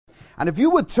And if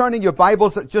you would turn in your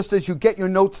Bibles, just as you get your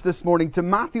notes this morning, to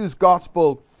Matthew's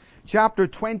Gospel, chapter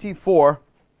 24.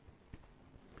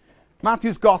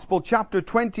 Matthew's Gospel, chapter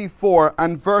 24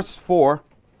 and verse 4.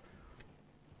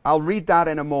 I'll read that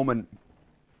in a moment.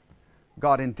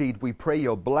 God, indeed, we pray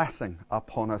your blessing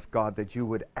upon us, God, that you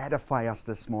would edify us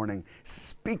this morning.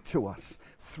 Speak to us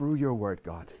through your word,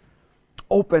 God.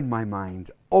 Open my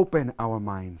mind. Open our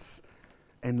minds.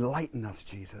 Enlighten us,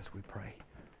 Jesus, we pray.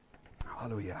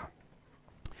 Hallelujah.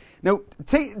 Now,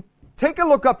 take a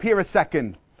look up here a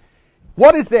second.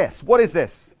 What is this? What is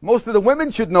this? Most of the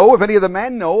women should know. If any of the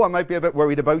men know, I might be a bit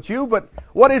worried about you, but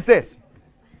what is this?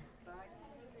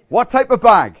 What type of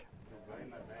bag?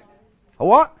 A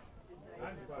what?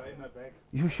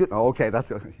 You should. Oh, okay,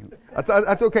 that's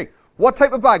okay. What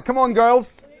type of bag? Come on,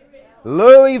 girls.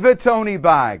 Louis Vuitton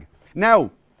bag. Now,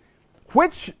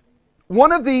 which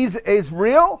one of these is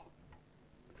real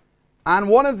and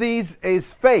one of these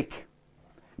is fake?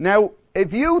 Now,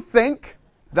 if you think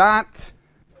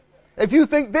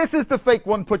this is the fake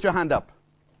one, put your hand up.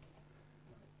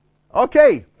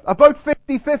 Okay, about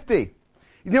 50-50.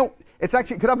 You know, it's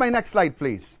actually, could I have my next slide,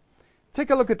 please?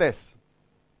 Take a look at this.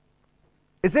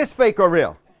 Is this fake or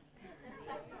real?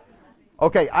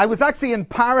 Okay, I was actually in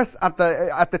Paris at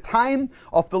the time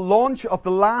of the launch of the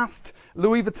last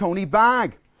Louis Vuitton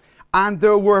bag. And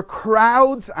there were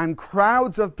crowds and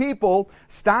crowds of people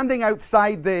standing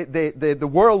outside the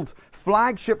world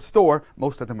flagship store.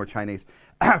 Most of them were Chinese.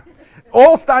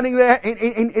 All standing there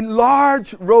in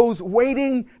large rows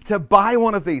waiting to buy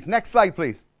one of these. Next slide,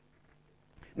 please.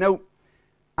 Now,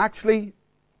 actually,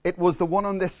 it was the one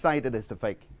on this side that is the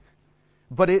fake.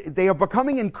 But they are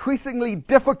becoming increasingly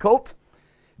difficult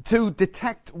to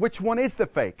detect which one is the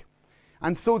fake.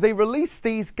 And so they release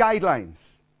these guidelines.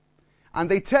 And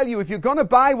they tell you, if you're going to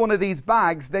buy one of these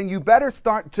bags, then you better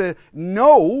start to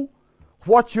know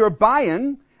what you're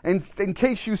buying in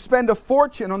case you spend a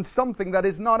fortune on something that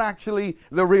is not actually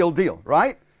the real deal,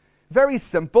 right? Very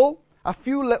simple, a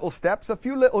few little steps, a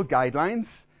few little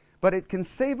guidelines, but it can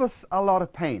save us a lot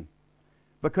of pain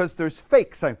because there's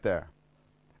fakes out there.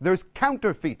 There's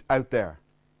counterfeit out there.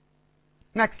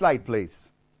 Next slide, please.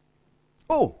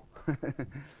 Oh,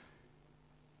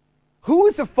 who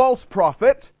is a false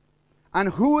prophet? And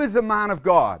who is a man of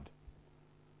God?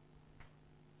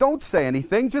 Don't say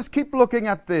anything. Just keep looking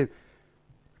at the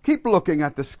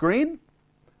screen.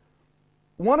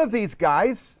 One of these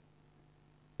guys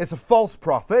is a false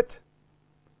prophet,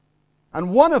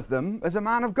 and one of them is a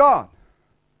man of God.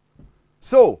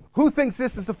 So, who thinks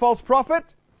this is a false prophet?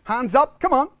 Hands up.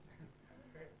 Come on.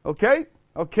 Okay.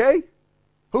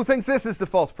 Who thinks this is the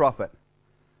false prophet?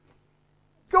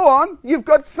 Go on. You've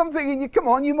got something in you. Come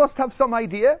on. You must have some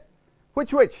idea.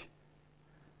 Which?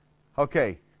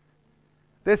 Okay.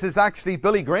 This is actually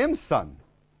Billy Graham's son.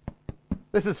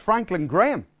 This is Franklin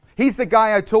Graham. He's the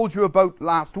guy I told you about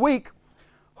last week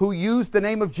who used the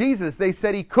name of Jesus. They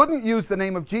said he couldn't use the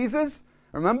name of Jesus,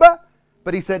 remember?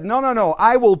 But he said, no,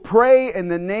 I will pray in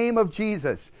the name of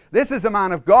Jesus. This is a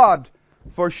man of God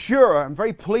for sure. I'm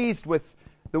very pleased with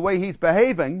the way he's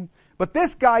behaving. But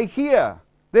this guy here,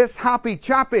 this happy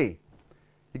chappy,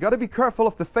 you got to be careful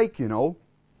of the fake, you know.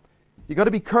 You got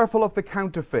to be careful of the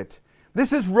counterfeit.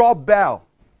 This is Rob Bell,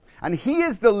 and he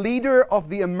is the leader of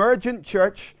the emergent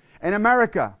church in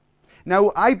America.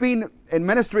 Now, I've been in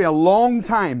ministry a long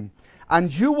time,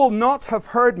 and you will not have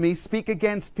heard me speak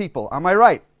against people. Am I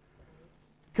right?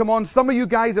 Come on, some of you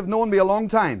guys have known me a long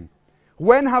time.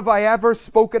 When have I ever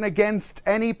spoken against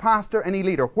any pastor, any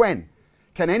leader? When?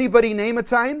 Can anybody name a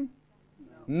time?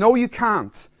 No, you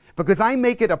can't. Because I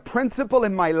make it a principle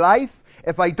in my life.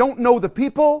 If I don't know the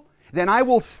people, then I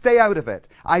will stay out of it.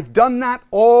 I've done that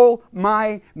all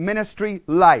my ministry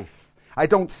life. I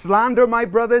don't slander my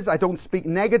brothers. I don't speak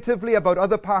negatively about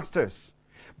other pastors.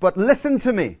 But listen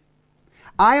to me.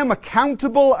 I am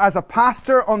accountable as a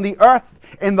pastor on the earth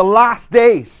in the last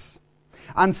days.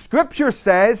 And Scripture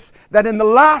says that in the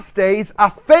last days, a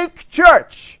fake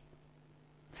church,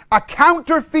 a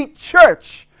counterfeit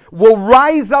church, will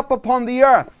rise up upon the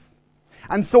earth.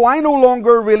 And so I no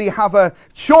longer really have a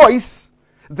choice.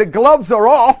 The gloves are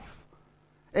off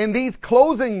in these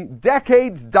closing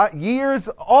decades, years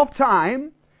of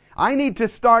time. I need to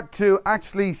start to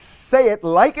actually say it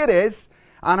like it is.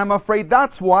 And I'm afraid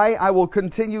that's why I will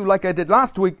continue, like I did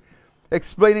last week,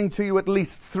 explaining to you at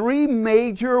least 3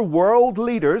 major world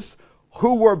leaders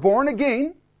who were born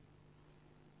again,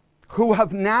 who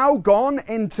have now gone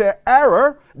into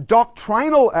error,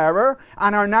 doctrinal error,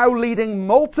 and are now leading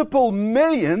multiple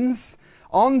millions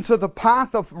onto the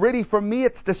path of, really for me,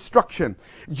 it's destruction.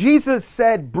 Jesus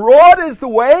said, broad is the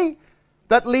way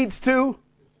that leads to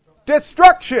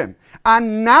Destruction.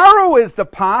 And narrow is the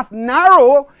path.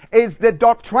 Narrow is the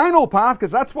doctrinal path,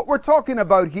 because that's what we're talking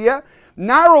about here.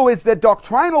 Narrow is the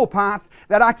doctrinal path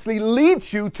that actually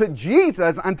leads you to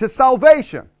Jesus and to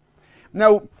salvation.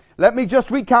 Now, let me just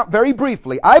recap very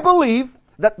briefly. I believe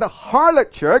that the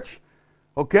harlot church,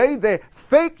 okay, the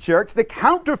fake church, the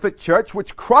counterfeit church,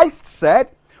 which Christ said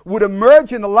would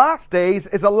emerge in the last days,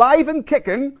 is alive and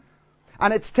kicking,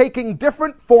 and it's taking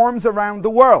different forms around the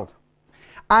world.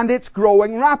 And it's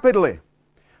growing rapidly.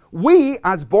 We,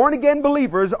 as born-again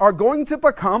believers, are going to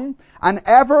become an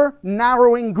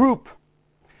ever-narrowing group.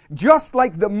 Just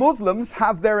like the Muslims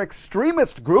have their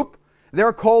extremist group,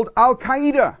 they're called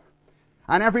Al-Qaeda.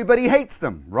 And everybody hates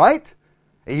them, right?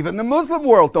 Even the Muslim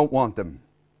world don't want them.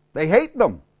 They hate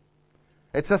them.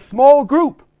 It's a small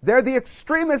group. They're the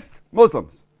extremist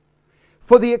Muslims.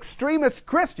 For the extremist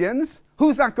Christians,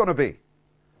 who's that going to be?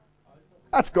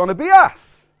 That's going to be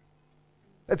us.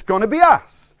 It's going to be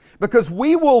us. Because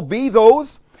we will be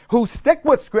those who stick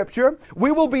with Scripture.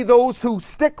 We will be those who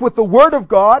stick with the Word of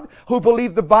God, who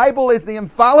believe the Bible is the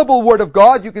infallible Word of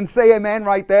God. You can say amen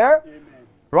right there. Amen.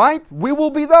 Right? We will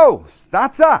be those.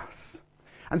 That's us.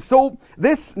 And so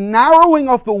this narrowing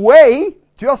of the way,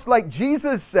 just like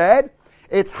Jesus said,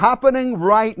 it's happening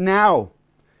right now.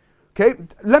 Okay,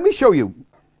 let me show you.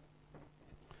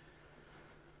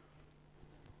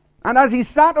 And as he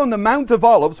sat on the Mount of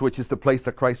Olives, which is the place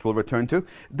that Christ will return to,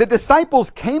 the disciples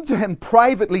came to him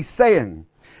privately, saying,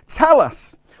 "Tell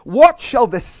us, what shall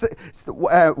these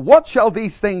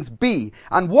things be?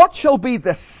 And what shall be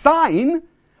the sign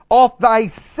of thy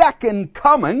second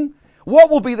coming?" What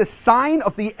will be the sign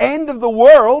of the end of the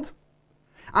world?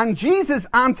 And Jesus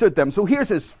answered them. So here's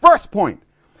his first point.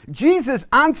 Jesus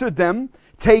answered them,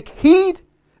 "Take heed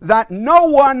that no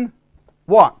one,"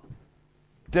 what?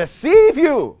 "Deceive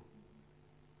you."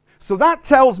 So that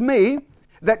tells me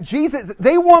that Jesus,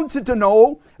 they wanted to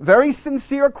know, very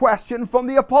sincere question from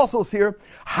the apostles here,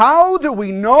 how do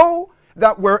we know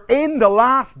that we're in the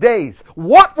last days?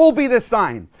 What will be the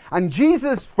sign? And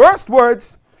Jesus' first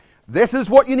words, this is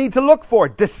what you need to look for: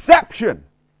 deception.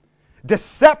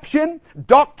 Deception,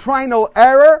 doctrinal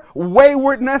error,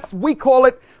 waywardness. We call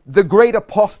it the great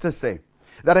apostasy.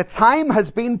 That a time has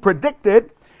been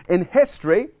predicted in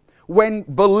history when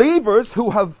believers who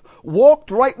have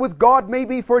walked right with God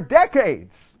maybe for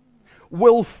decades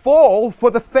will fall for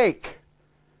the fake.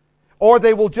 Or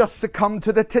they will just succumb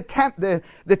to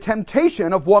the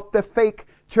temptation of what the fake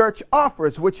church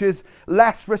offers, which is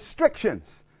less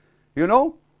restrictions. You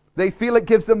know? They feel it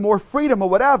gives them more freedom or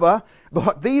whatever,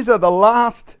 but these are the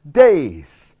last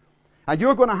days. And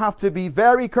you're going to have to be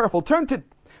very careful. Turn to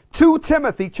 2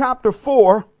 Timothy chapter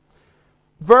 4,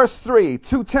 verse 3.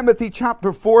 2 Timothy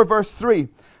chapter 4, verse 3.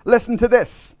 Listen to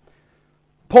this.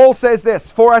 Paul says this: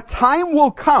 "For a time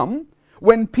will come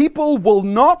when people will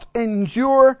not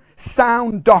endure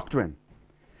sound doctrine,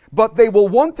 but they will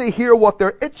want to hear what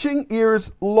their itching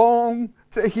ears long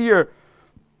to hear."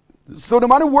 So no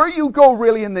matter where you go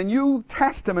really in the New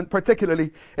Testament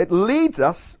particularly, it leads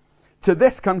us to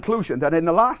this conclusion, that in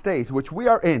the last days which we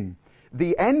are in,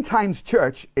 the end times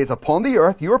church is upon the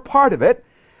earth. You're part of it.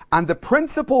 And the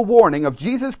principal warning of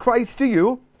Jesus Christ to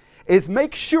you is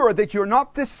make sure that you're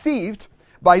not deceived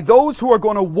by those who are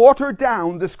going to water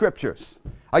down the Scriptures.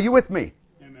 Are you with me?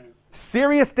 Amen.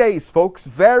 Serious days, folks.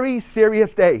 Very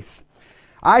serious days.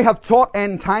 I have taught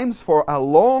end times for a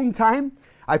long time.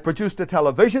 I produced a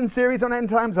television series on end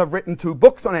times. I've written 2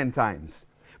 books on end times.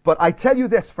 But I tell you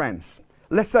this, friends.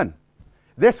 Listen.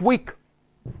 This week,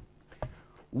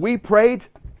 we prayed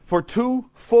for 2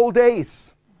 full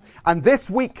days. And this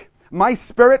week, my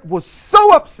spirit was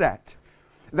so upset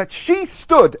that she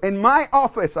stood in my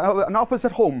office. I have an office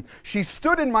at home. She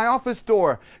stood in my office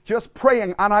door just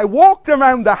praying. And I walked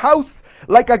around the house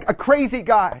like a crazy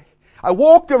guy. I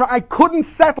walked around. I couldn't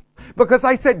settle because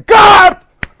I said, "God,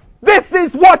 this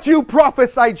is what you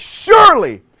prophesied.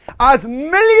 Surely, as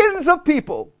millions of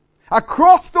people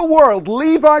across the world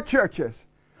leave our churches,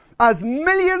 as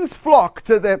millions flock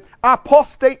to the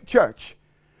apostate church,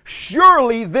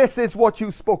 surely this is what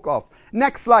you spoke of."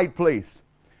 Next slide, please.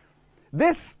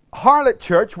 This harlot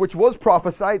church, which was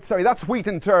prophesied, that's wheat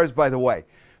and tares, by the way.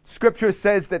 Scripture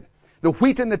says that the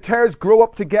wheat and the tares grow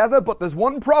up together, but there's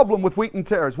one problem with wheat and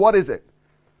tares. What is it?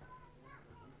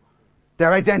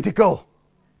 They're identical.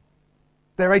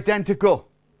 They're identical.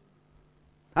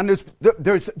 And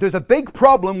there's a big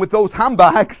problem with those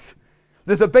handbags.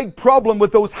 There's a big problem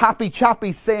with those happy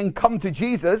chappies saying, "Come to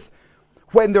Jesus,"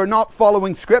 when they're not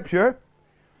following Scripture.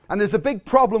 And there's a big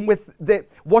problem with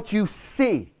what you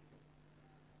see.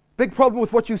 Big problem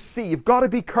with what you see. You've got to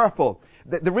be careful.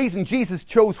 The reason Jesus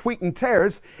chose wheat and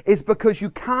tares is because you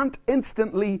can't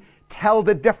instantly tell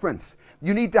the difference.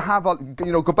 You need to have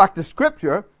go back to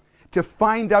Scripture to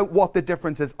find out what the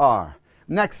differences are.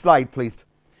 Next slide, please.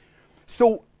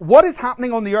 So what is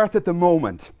happening on the earth at the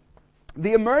moment?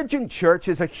 The emergent church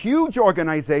is a huge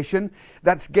organization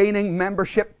that's gaining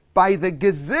membership by the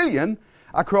gazillion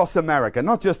across America.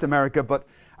 Not just America, but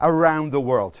around the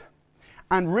world.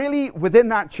 And really, within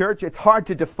that church, it's hard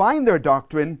to define their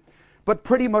doctrine, but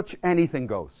pretty much anything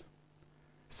goes.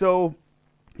 So,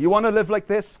 you want to live like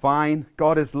this? Fine.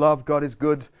 God is love. God is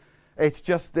good. It's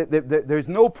just that there's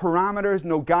no parameters,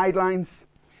 no guidelines.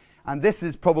 And this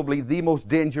is probably the most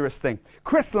dangerous thing.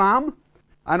 Chrislam,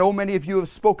 I know many of you have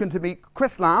spoken to me.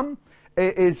 Chrislam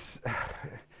it's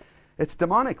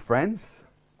demonic, friends.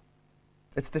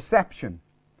 It's deception.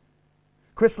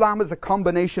 Chrislam is a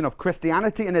combination of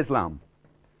Christianity and Islam.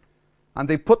 And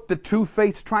they put the two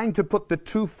faiths, trying to put the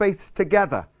two faiths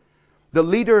together. The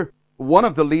leader, one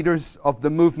of the leaders of the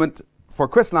movement for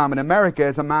Chrislam in America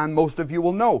is a man most of you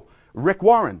will know, Rick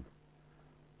Warren.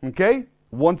 Okay?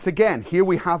 Once again, here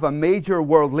we have a major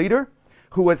world leader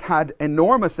who has had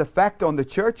enormous effect on the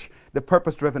church, the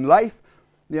purpose-driven life,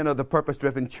 the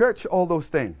purpose-driven church, all those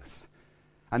things.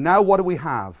 And now what do we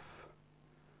have?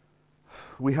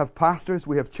 We have pastors,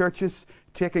 we have churches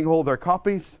taking all their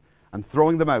copies and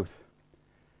throwing them out.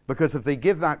 Because if they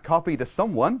give that copy to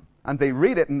someone and they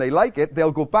read it and they like it,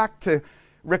 they'll go back to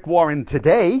Rick Warren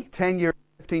today, 10 years,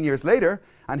 15 years later,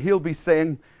 and he'll be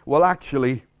saying, well,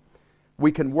 actually,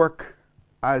 we can work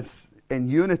as in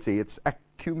unity. It's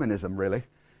ecumenism, really.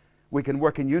 We can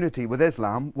work in unity with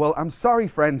Islam. Well, I'm sorry,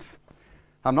 friends.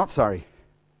 I'm not sorry.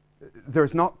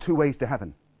 There's not two ways to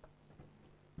heaven.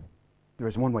 There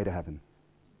is one way to heaven.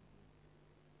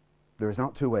 There is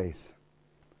not two ways.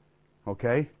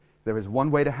 Okay? There is one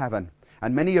way to heaven.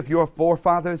 And many of your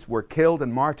forefathers were killed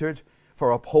and martyred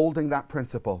for upholding that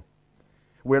principle.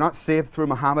 We're not saved through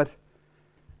Muhammad.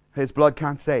 His blood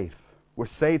can't save. We're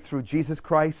saved through Jesus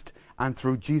Christ and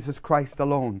through Jesus Christ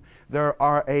alone. There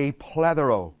are a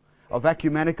plethora of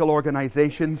ecumenical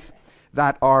organizations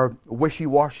that are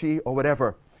wishy-washy or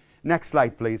whatever. Next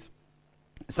slide, please.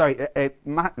 Sorry,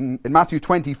 in Matthew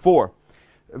 24,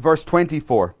 verse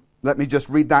 24. Let me just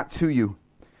read that to you.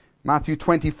 Matthew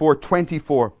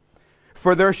 24:24.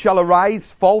 For there shall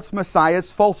arise false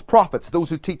messiahs, false prophets,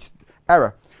 those who teach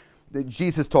error.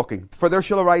 Jesus talking. For there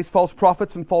shall arise false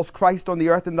prophets and false Christ on the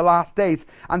earth in the last days,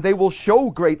 and they will show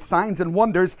great signs and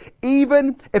wonders,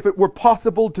 even if it were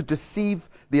possible to deceive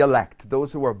the elect,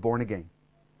 those who are born again.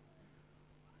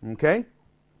 Okay?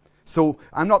 So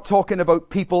I'm not talking about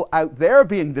people out there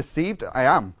being deceived. I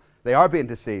am. They are being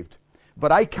deceived.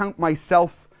 But I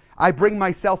bring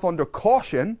myself under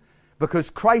caution, because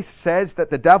Christ says that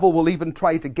the devil will even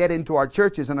try to get into our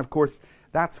churches, and of course,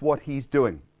 that's what he's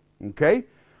doing. Okay?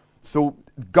 So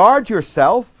guard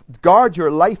yourself, guard your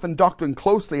life and doctrine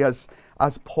closely, as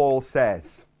Paul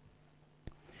says.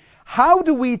 How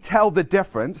do we tell the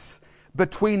difference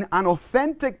between an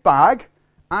authentic bag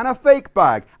and a fake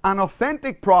bag? An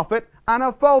authentic prophet and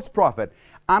a false prophet?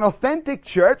 An authentic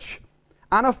church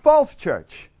and a false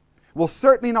church? Well,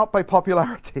 certainly not by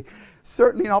popularity.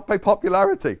 Certainly not by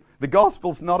popularity. The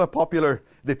gospel's not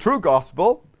the true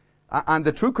gospel and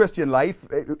the true Christian life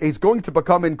is going to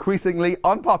become increasingly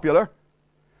unpopular.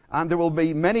 And there will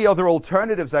be many other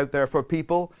alternatives out there for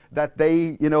people that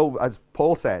they, as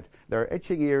Paul said, their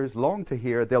itching ears long to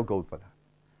hear, they'll go for that.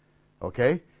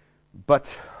 Okay? But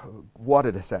what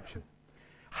a deception.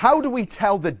 How do we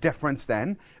tell the difference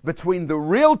then between the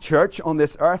real church on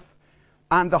this earth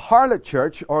and the harlot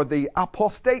church or the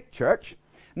apostate church?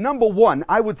 Number one,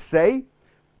 I would say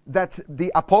that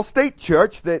the apostate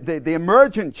church, the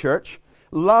emergent church,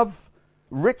 love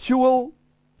ritual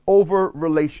over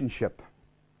relationship.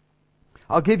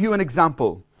 I'll give you an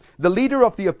example. The leader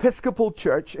of the Episcopal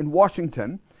Church in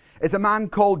Washington is a man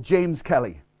called James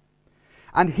Kelly.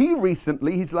 And he's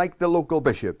like the local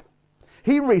bishop.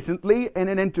 He recently, in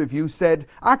an interview, said,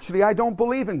 actually, I don't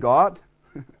believe in God.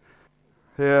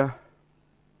 Yeah.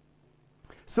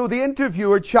 So the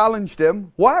interviewer challenged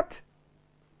him, what?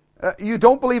 You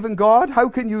don't believe in God? How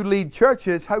can you lead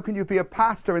churches? How can you be a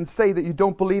pastor and say that you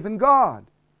don't believe in God?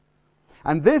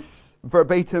 And this,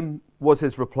 verbatim, was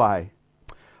his reply.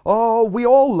 Oh, we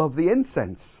all love the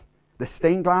incense, the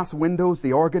stained glass windows,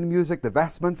 the organ music, the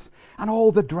vestments, and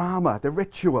all the drama, the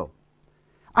ritual.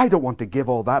 I don't want to give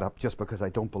all that up just because I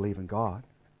don't believe in God.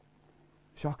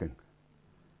 Shocking.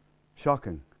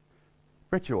 Shocking.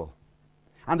 Ritual.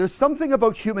 And there's something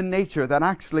about human nature that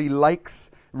actually likes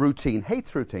routine,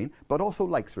 hates routine, but also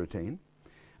likes routine.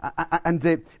 And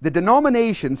the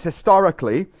denominations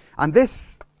historically, and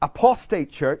this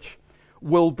apostate church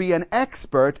will be an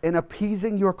expert in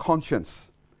appeasing your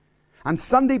conscience. And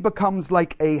Sunday becomes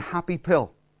like a happy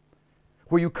pill,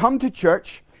 where you come to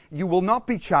church, you will not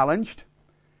be challenged.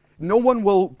 No one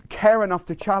will care enough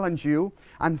to challenge you.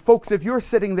 And folks, if you're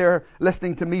sitting there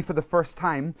listening to me for the first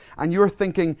time, and you're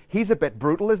thinking, he's a bit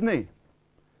brutal, isn't he?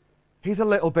 He's a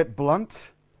little bit blunt.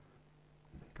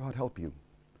 God help you.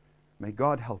 May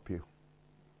God help you.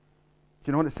 Do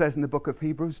you know what it says in the book of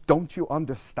Hebrews? Don't you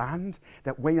understand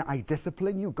that when I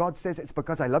discipline you, God says it's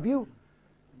because I love you?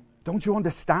 Don't you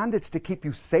understand it's to keep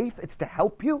you safe? It's to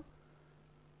help you?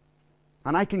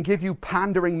 And I can give you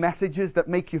pandering messages that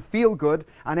make you feel good,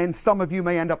 and then some of you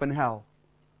may end up in hell.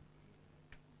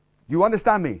 You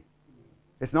understand me?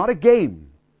 It's not a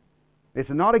game. It's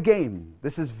not a game.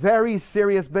 This is very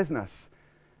serious business.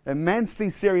 Immensely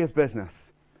serious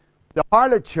business. The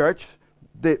harlot church,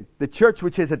 the church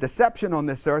which is a deception on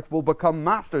this earth, will become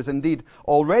masters, indeed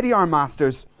already are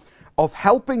masters, of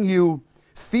helping you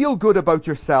feel good about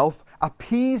yourself,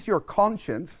 appease your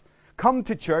conscience, come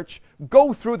to church,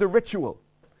 go through the ritual.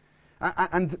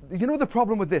 And you know the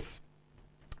problem with this?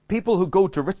 People who go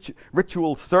to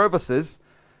ritual services,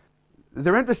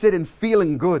 they're interested in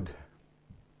feeling good,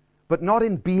 but not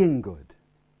in being good.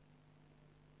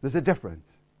 There's a difference.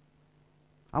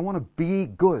 I want to be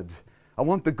good. I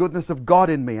want the goodness of God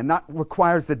in me, and that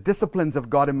requires the disciplines of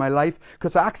God in my life,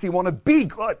 because I actually want to be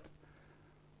good.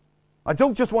 I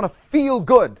don't just want to feel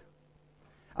good.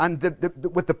 And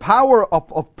with the power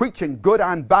of preaching good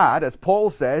and bad, as Paul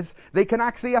says, they can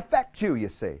actually affect you, you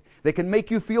see. They can make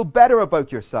you feel better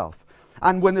about yourself.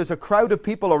 And when there's a crowd of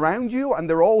people around you and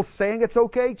they're all saying it's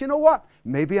okay, do you know what?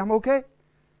 Maybe I'm okay.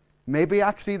 Maybe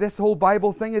actually this whole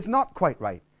Bible thing is not quite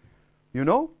right. You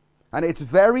know? And it's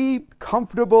very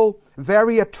comfortable,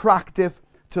 very attractive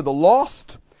to the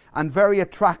lost, and very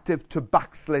attractive to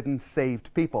backslidden,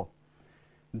 saved people.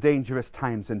 Dangerous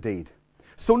times indeed.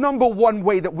 So number one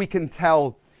way that we can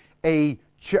tell the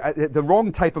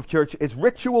wrong type of church is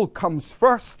ritual comes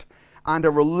first, and a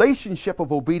relationship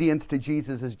of obedience to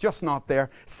Jesus is just not there.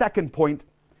 Second point,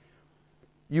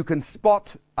 you can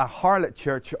spot a harlot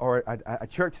church or a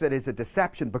church that is a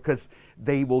deception because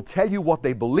they will tell you what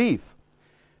they believe,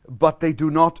 but they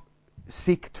do not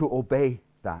seek to obey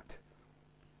that.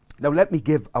 Now let me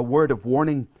give a word of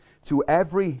warning to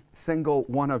every single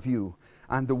one of you.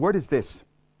 And the word is this: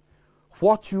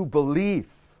 what you believe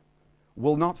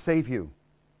will not save you.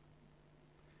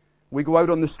 We go out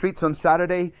on the streets on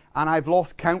Saturday, and I've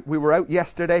lost count. We were out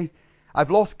yesterday.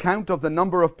 I've lost count of the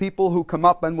number of people who come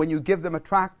up, and when you give them a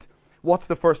tract, what's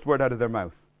the first word out of their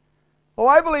mouth? Oh,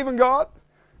 I believe in God.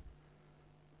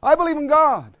 I believe in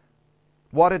God.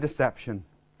 What a deception.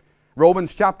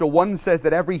 Romans chapter 1 says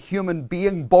that every human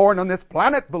being born on this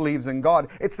planet believes in God.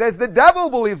 It says the devil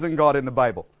believes in God in the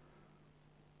Bible.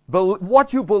 But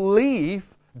what you believe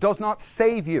does not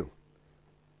save you.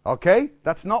 Okay?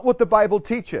 That's not what the Bible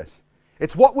teaches.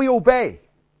 It's what we obey.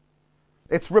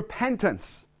 It's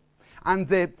repentance. And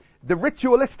the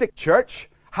ritualistic church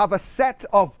have a set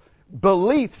of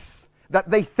beliefs that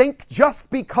they think just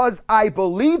because I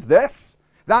believe this,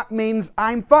 that means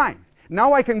I'm fine.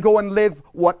 Now I can go and live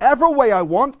whatever way I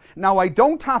want. Now I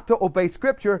don't have to obey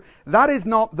Scripture. That is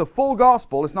not the full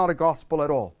gospel. It's not a gospel at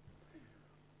all.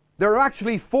 There are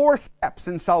actually 4 steps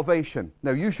in salvation.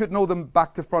 Now you should know them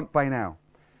back to front by now.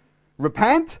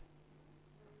 Repent,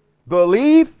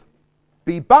 believe,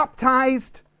 be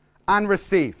baptized, and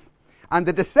receive. And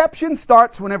the deception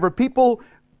starts whenever people,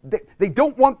 they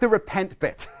don't want the repent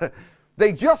bit.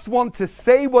 They just want to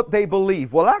say what they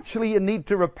believe. Well, actually, you need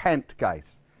to repent,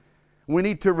 guys. We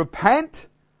need to repent,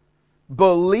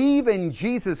 believe in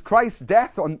Jesus Christ's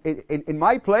death in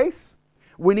my place.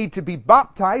 We need to be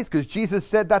baptized, because Jesus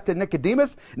said that to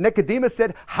Nicodemus. Nicodemus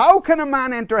said, how can a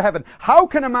man enter heaven? How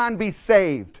can a man be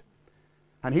saved?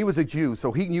 And he was a Jew,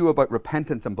 so he knew about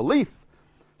repentance and belief.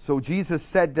 So Jesus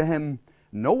said to him,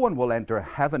 no one will enter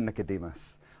heaven,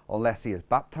 Nicodemus, unless he is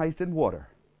baptized in water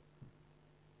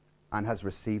and has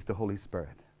received the Holy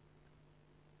Spirit.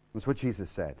 That's what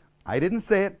Jesus said. I didn't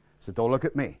say it, so don't look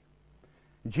at me.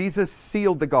 Jesus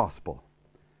sealed the gospel.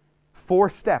 4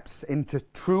 steps into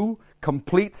true,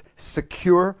 complete,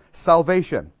 secure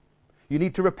salvation. You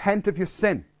need to repent of your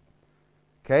sin.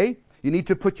 Okay? You need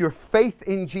to put your faith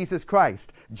in Jesus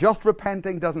Christ. Just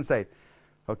repenting doesn't save.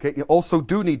 Okay? You also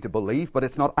do need to believe, but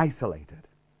it's not isolated.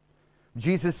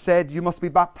 Jesus said you must be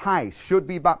baptized, should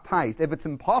be baptized. If it's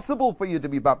impossible for you to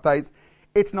be baptized,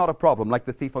 it's not a problem, like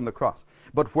the thief on the cross.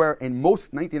 But where in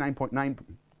most 99.9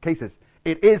 cases,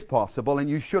 it is possible, and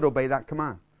you should obey that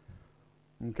command.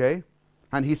 Okay?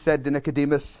 And he said to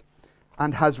Nicodemus,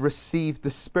 and has received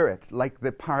the Spirit, like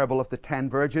the parable of the 10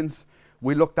 virgins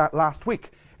we looked at last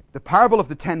week. The parable of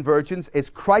the 10 virgins is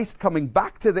Christ coming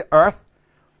back to the earth,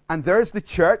 and there's the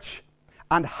church,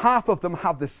 and half of them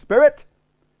have the Spirit,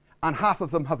 and half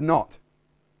of them have not.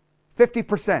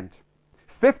 50%.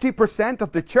 50%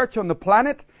 of the church on the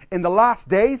planet in the last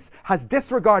days has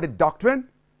disregarded doctrine.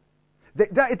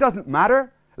 It doesn't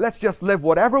matter. Let's just live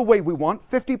whatever way we want.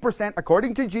 50%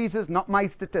 according to Jesus, not my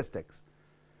statistics.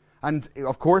 And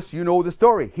of course, you know the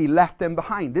story. He left them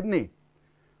behind, didn't he?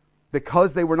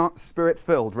 Because they were not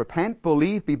Spirit-filled. Repent,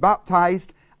 believe, be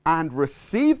baptized, and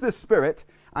receive the Spirit,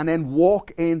 and then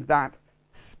walk in that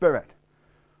Spirit.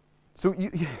 So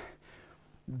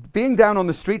being down on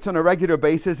the streets on a regular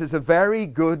basis is a very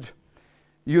good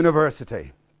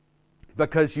university,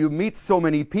 because you meet so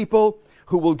many people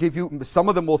who will give you, some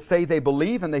of them will say they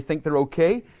believe and they think they're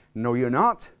okay. No, you're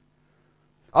not.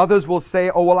 Others will say,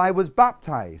 oh, well, I was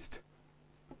baptized.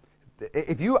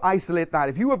 If you isolate that,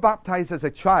 if you were baptized as a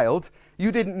child,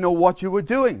 you didn't know what you were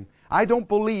doing. I don't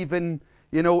believe in,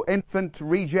 infant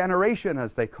regeneration,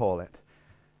 as they call it.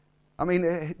 I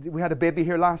mean, we had a baby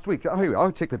here last week. Oh,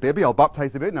 I'll take the baby, I'll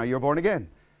baptize the baby, now you're born again.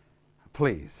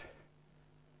 Please.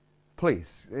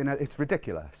 Please. It's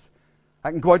ridiculous. I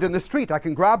can go out in the street, I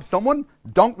can grab someone,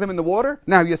 dunk them in the water,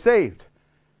 now you're saved.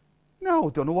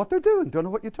 No, don't know what they're doing, don't know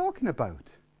what you're talking about.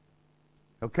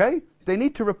 Okay? They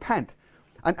need to repent.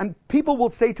 And people will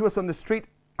say to us on the street,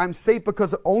 I'm saved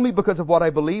only because of what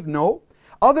I believe. No.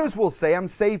 Others will say, I'm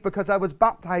saved because I was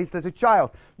baptized as a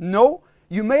child. No,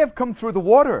 you may have come through the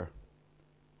water,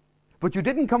 but you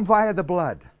didn't come via the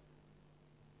blood.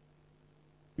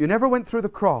 You never went through the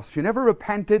cross. You never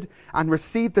repented and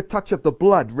received the touch of the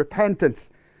blood,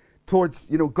 repentance towards,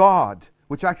 God,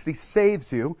 which actually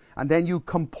saves you, and then you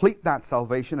complete that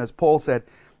salvation. As Paul said,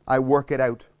 I work it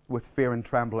out with fear and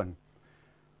trembling.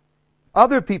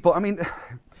 Other people,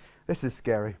 this is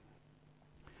scary.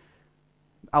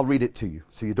 I'll read it to you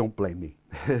so you don't blame me.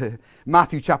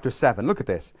 Matthew chapter 7, look at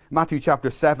this. Matthew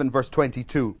chapter 7, verse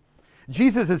 22.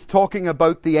 Jesus is talking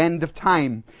about the end of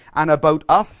time and about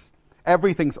us.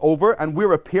 Everything's over and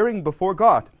we're appearing before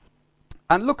God.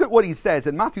 And look at what he says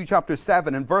in Matthew chapter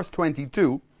 7 and verse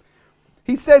 22.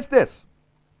 He says this,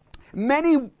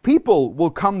 many people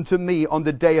will come to me on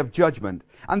the day of judgment,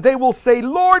 and they will say,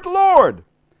 Lord, Lord,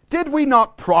 did we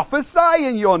not prophesy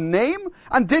in your name?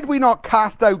 And did we not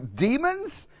cast out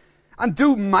demons and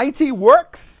do mighty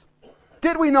works?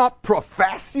 Did we not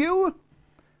profess you?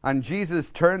 And Jesus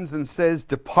turns and says,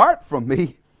 depart from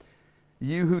me,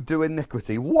 you who do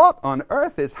iniquity. What on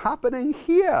earth is happening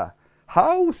here?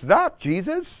 How's that,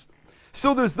 Jesus?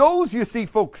 So there's those, you see,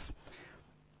 folks,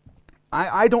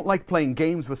 I don't like playing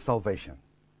games with salvation.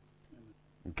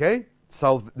 Okay?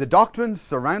 The doctrines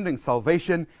surrounding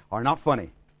salvation are not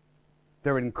funny.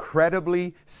 They're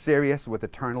incredibly serious with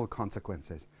eternal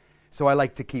consequences. So I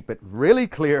like to keep it really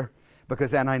clear,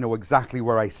 because then I know exactly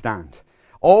where I stand.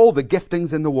 All the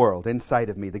giftings in the world inside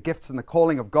of me, the gifts and the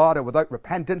calling of God are without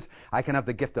repentance. I can have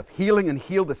the gift of healing and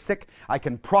heal the sick. I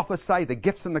can prophesy. The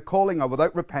gifts and the calling are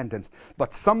without repentance.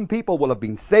 But some people will have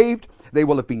been saved, they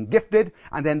will have been gifted,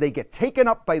 and then they get taken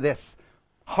up by this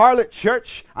harlot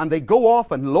church, and they go off,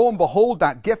 and lo and behold,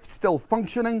 that gift's still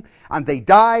functioning, and they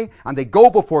die, and they go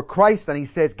before Christ, and he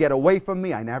says, get away from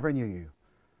me, I never knew you.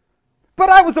 But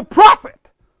I was a prophet.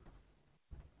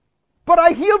 But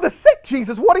I healed the sick,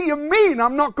 Jesus. What do you mean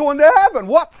I'm not going to heaven?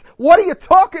 What are you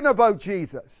talking about,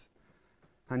 Jesus?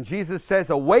 And Jesus says,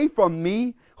 away from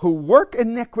me who work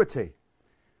iniquity.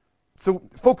 So,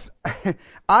 folks,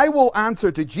 I will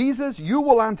answer to Jesus, you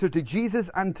will answer to Jesus,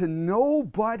 and to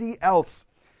nobody else.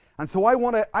 And so I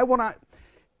want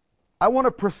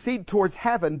to proceed towards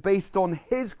heaven based on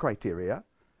his criteria,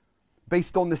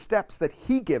 based on the steps that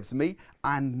he gives me,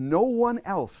 and no one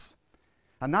else.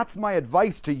 And that's my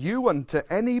advice to you and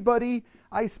to anybody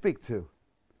I speak to.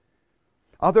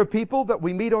 Other people that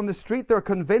we meet on the street, they're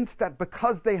convinced that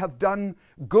because they have done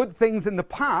good things in the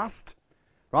past,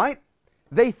 right,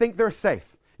 they think they're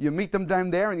safe. You meet them down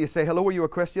there and you say, hello, are you a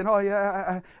Christian? Oh,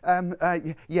 yeah,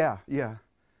 yeah.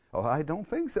 Oh, I don't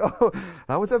think so.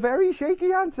 That was a very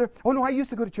shaky answer. Oh, no, I used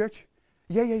to go to church.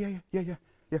 Yeah.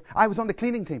 I was on the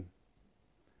cleaning team.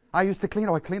 I used to clean.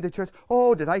 Oh, I cleaned the church.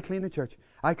 Oh, did I clean the church?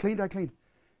 I cleaned.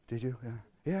 Did you?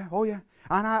 Yeah. Oh, yeah.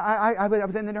 And I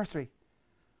was in the nursery.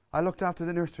 I looked after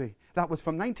the nursery. That was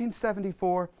from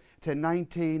 1974 to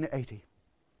 1980.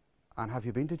 And have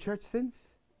you been to church since?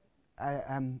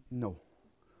 No.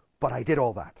 But I did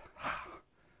all that.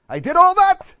 I did all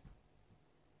that.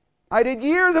 I did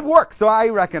years of work, so I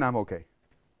reckon I'm okay.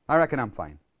 I reckon I'm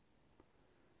fine.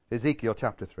 Ezekiel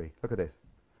chapter 3. Look at this.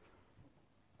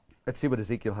 Let's see what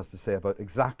Ezekiel has to say about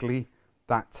exactly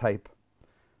that type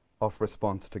of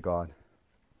response to God.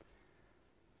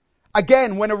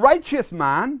 Again, when a righteous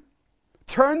man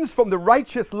turns from the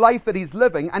righteous life that he's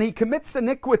living and he commits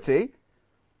iniquity,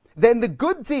 then the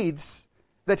good deeds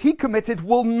that he committed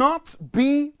will not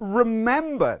be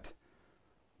remembered.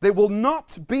 They will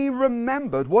not be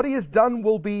remembered. What he has done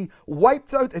will be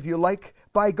wiped out, if you like,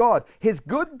 by God. His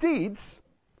good deeds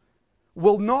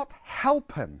will not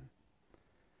help him.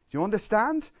 Do you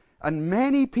understand? And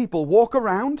many people walk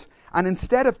around, and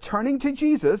instead of turning to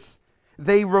Jesus,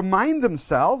 they remind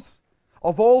themselves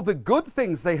of all the good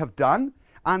things they have done,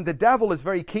 and the devil is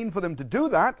very keen for them to do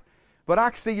that, but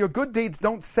actually your good deeds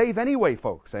don't save anyway,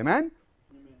 folks. Amen?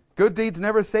 Amen. Good deeds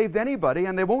never saved anybody,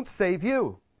 and they won't save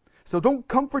you. So don't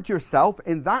comfort yourself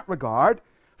in that regard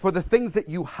for the things that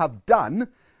you have done,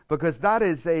 because that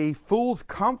is a fool's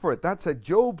comfort. That's a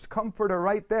Job's comforter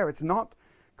right there. It's not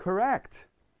correct.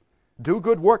 Do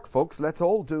good work, folks. Let's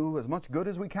all do as much good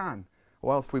as we can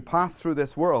whilst we pass through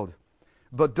this world.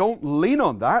 But don't lean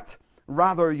on that.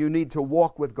 Rather, you need to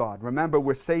walk with God. Remember,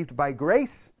 we're saved by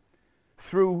grace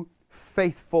through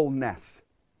faithfulness.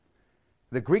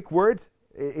 The Greek word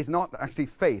is not actually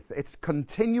faith. It's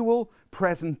continual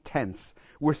present tense.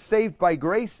 We're saved by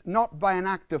grace, not by an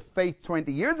act of faith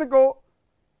 20 years ago,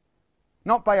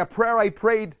 not by a prayer I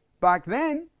prayed back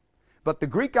then, but the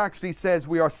Greek actually says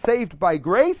we are saved by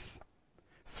grace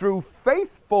through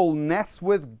faithfulness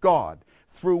with God,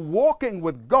 through walking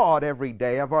with God every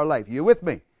day of our life. You with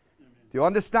me? Amen. Do you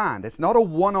understand? It's not a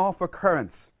one-off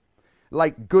occurrence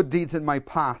like good deeds in my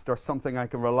past or something I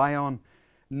can rely on.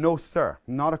 No, sir,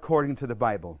 not according to the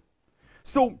Bible.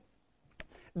 So,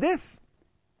 this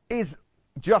is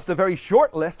just a very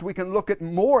short list. We can look at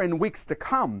more in weeks to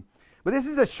come. But this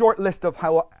is a short list of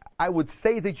how I would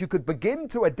say that you could begin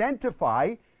to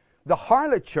identify the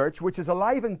harlot church which is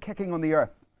alive and kicking on the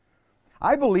earth.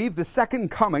 I believe the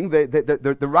second coming,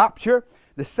 the rapture,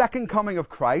 the second coming of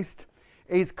Christ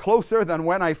is closer than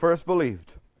when I first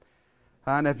believed.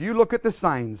 And if you look at the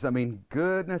signs, I mean,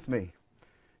 goodness me.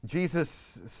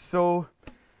 Jesus, so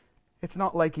it's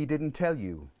not like he didn't tell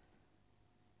you.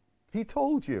 He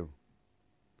told you.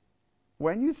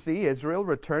 When you see Israel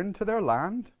return to their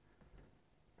land,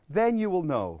 then you will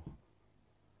know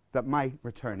that my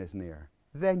return is near.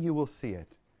 Then you will see it.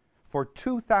 For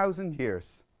 2,000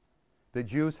 years, the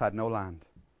Jews had no land.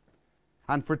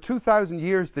 And for 2,000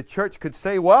 years, the church could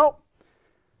say, well,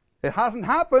 it hasn't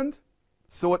happened,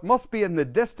 so it must be in the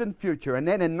distant future. And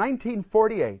then in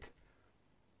 1948,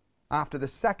 after the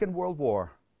Second World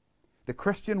War, the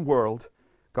Christian world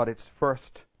got its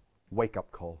first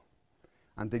wake-up call.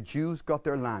 And the Jews got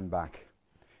their land back.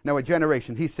 Now, a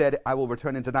generation, he said, I will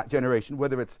return into that generation,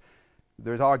 whether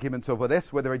there's arguments over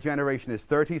this, whether a generation is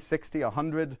 30, 60,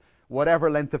 100, whatever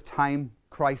length of time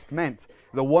Christ meant.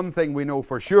 The one thing we know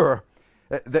for sure,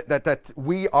 that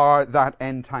we are that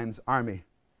end times army.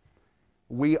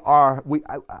 I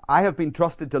have been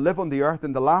trusted to live on the earth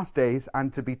in the last days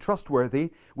and to be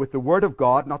trustworthy with the Word of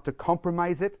God, not to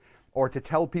compromise it or to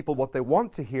tell people what they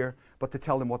want to hear, but to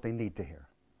tell them what they need to hear.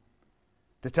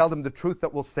 To tell them the truth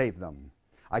that will save them.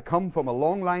 I come from a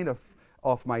long line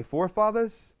of my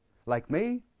forefathers, like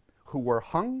me, who were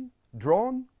hung,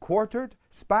 drawn, quartered,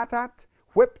 spat at,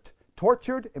 whipped,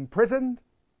 tortured, imprisoned,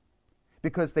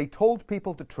 because they told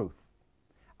people the truth,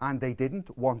 and they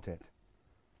didn't want it.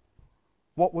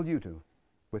 What will you do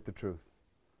with the truth?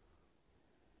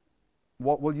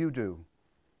 What will you do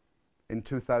in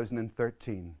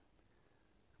 2013?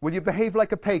 Will you behave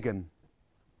like a pagan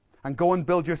and go and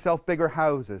build yourself bigger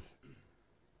houses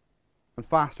and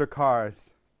faster cars?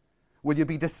 Will you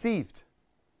be deceived?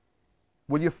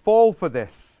 Will you fall for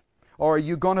this? Or are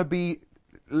you going to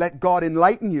let God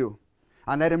enlighten you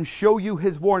and let him show you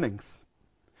his warnings?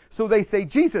 So they say,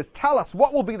 Jesus, tell us,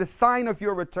 what will be the sign of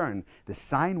your return? The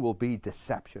sign will be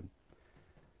deception.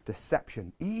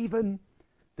 Deception. Even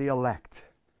the elect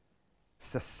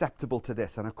susceptible to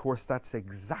this. And of course, that's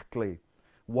exactly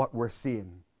what we're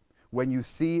seeing. When you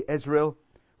see Israel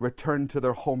return to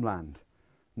their homeland,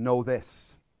 know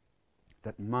this,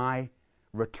 that my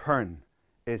return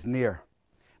is near.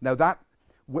 Now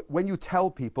when you tell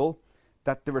people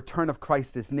that the return of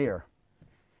Christ is near,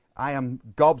 I am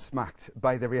gobsmacked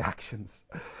by the reactions.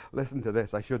 Listen to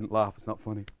this. I shouldn't laugh. It's not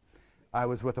funny. I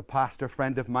was with a pastor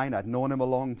friend of mine. I'd known him a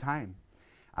long time.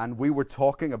 And we were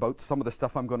talking about some of the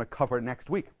stuff I'm going to cover next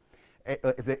week.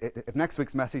 If next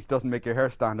week's message doesn't make your hair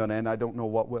stand on end, I don't know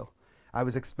what will. I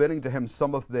was explaining to him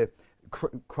some of the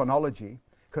chronology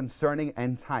concerning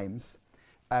end times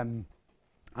and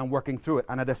working through it.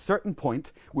 And at a certain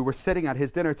point, we were sitting at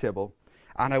his dinner table,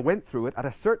 And I went through it. At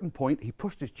a certain point, he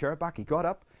pushed his chair back, he got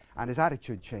up, and his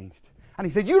attitude changed. And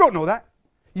he said, you don't know that.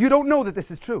 You don't know that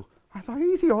this is true. I thought,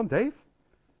 easy on, Dave.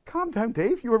 Calm down,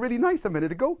 Dave. You were really nice a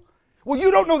minute ago. Well,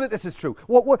 you don't know that this is true.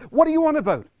 What are you on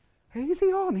about? Easy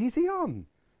on, easy on.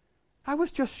 I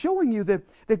was just showing you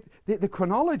the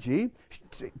chronology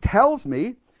tells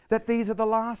me that these are the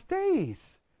last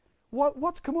days.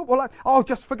 What's come up? Well,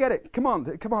 just forget it. Come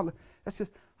on. It's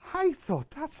just, I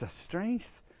thought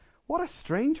what a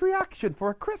strange reaction for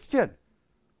a Christian.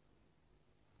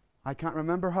 I can't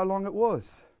remember how long it was.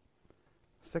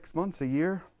 6 months, a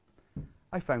year.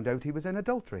 I found out he was in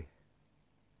adultery.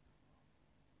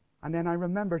 And then I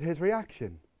remembered his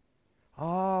reaction.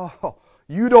 Oh,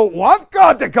 you don't want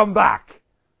God to come back.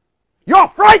 You're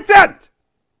frightened.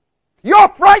 You're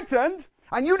frightened,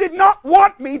 and you did not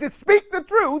want me to speak the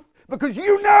truth because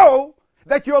you know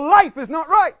that your life is not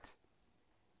right.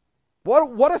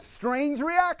 What a strange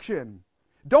reaction.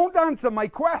 Don't answer my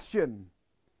question.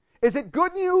 Is it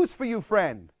good news for you,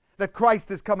 friend, that Christ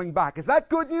is coming back? Is that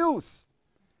good news?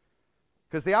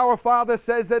 Because the Our Father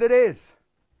says that it is.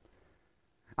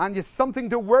 And it's something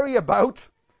to worry about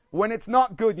when it's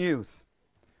not good news.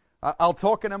 I'll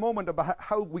talk in a moment about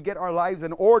how we get our lives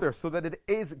in order so that it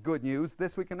is good news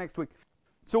this week and next week.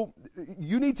 So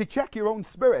you need to check your own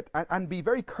spirit and be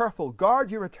very careful. Guard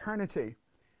your eternity.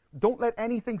 Don't let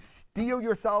anything steal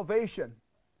your salvation.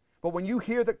 But when you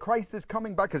hear that Christ is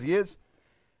coming back, because he is,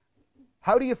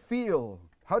 how do you feel?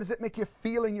 How does it make you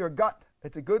feel in your gut?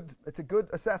 It's a good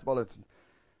assessment. Well, it's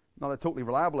not a totally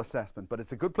reliable assessment, but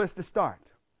it's a good place to start.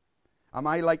 Am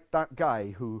I like that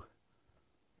guy who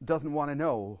doesn't want to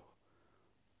know?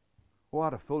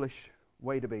 What a foolish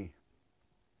way to be.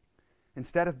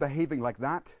 Instead of behaving like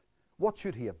that, what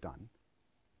should he have done?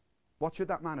 What should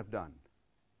that man have done?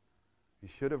 He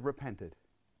should have repented.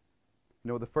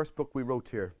 You know, the first book we wrote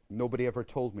here, nobody ever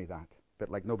told me that.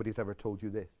 But like nobody's ever told you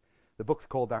this. The book's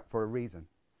called that for a reason.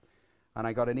 And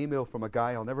I got an email from a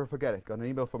guy, I'll never forget it, got an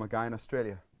email from a guy in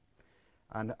Australia.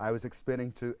 And I was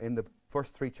explaining in the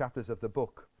first 3 chapters of the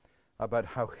book about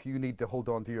how you need to hold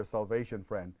on to your salvation,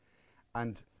 friend.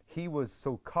 And he was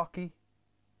so cocky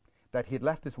that he had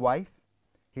left his wife.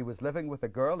 He was living with a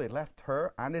girl. He left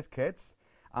her and his kids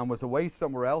and was away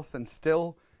somewhere else and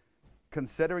still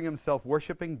considering himself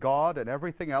worshiping God and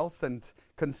everything else and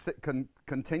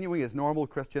continuing his normal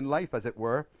Christian life, as it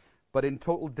were, but in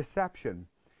total deception.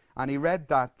 And he read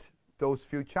those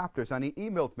few chapters, and he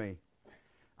emailed me.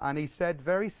 And he said,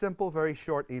 very simple, very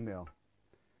short email.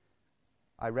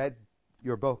 I read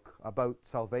your book about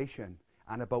salvation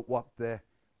and about what the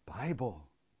Bible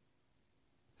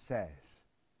says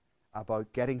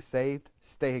about getting saved,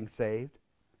 staying saved.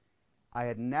 I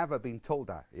had never been told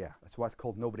that. Yeah, that's why it's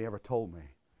called Nobody Ever Told Me.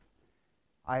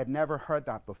 I had never heard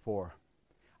that before.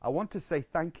 I want to say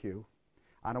thank you,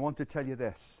 and I want to tell you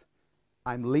this.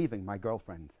 I'm leaving my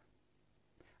girlfriend.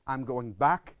 I'm going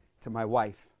back to my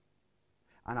wife,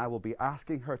 and I will be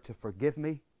asking her to forgive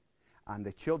me, and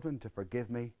the children to forgive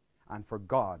me, and for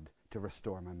God to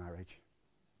restore my marriage.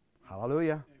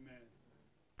 Hallelujah. Amen.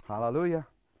 Hallelujah.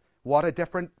 What a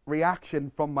different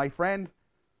reaction from my friend.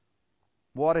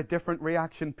 What a different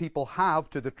reaction people have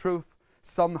to the truth.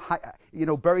 Some,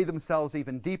 bury themselves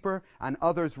even deeper, and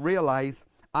others realize,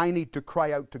 I need to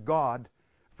cry out to God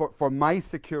for my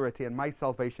security and my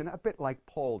salvation, a bit like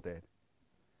Paul did.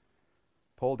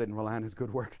 Paul didn't rely on his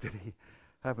good works, did he?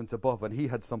 Heavens above, and he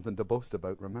had something to boast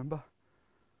about, remember?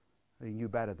 He knew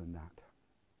better than that.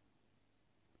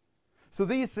 So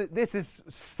this is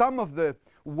some of the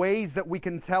ways that we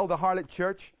can tell the harlot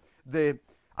church, the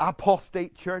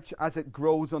apostate church, as it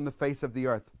grows on the face of the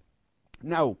earth.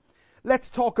 Now, let's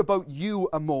talk about you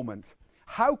a moment.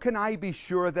 How can I be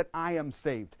sure that I am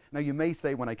saved? Now, you may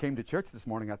say, when I came to church this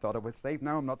morning, I thought I was saved.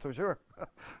 Now I'm not so sure.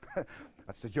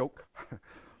 That's a joke.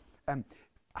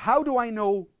 How do I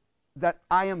know that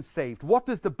I am saved? What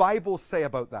does the Bible say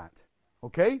about that?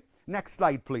 Okay? Next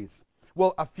slide, please.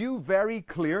 Well, a few very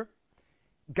clear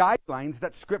guidelines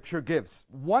that Scripture gives.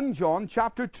 1 John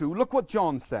chapter 2, look what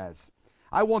John says.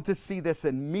 I want to see this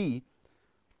in me,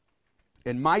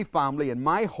 in my family, in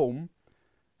my home,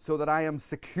 so that I am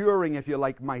securing, if you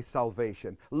like, my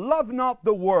salvation. Love not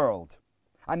the world,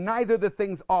 and neither the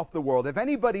things of the world. If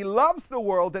anybody loves the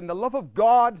world, then the love of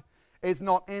God is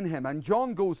not in him. And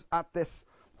John goes at this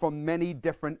from many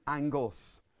different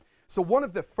angles. So one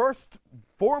of the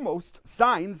foremost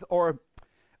signs or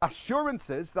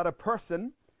assurances that a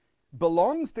person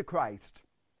belongs to Christ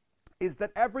is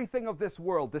that everything of this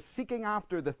world, the seeking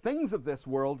after the things of this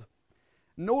world,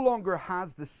 no longer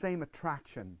has the same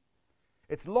attraction.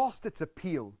 It's lost its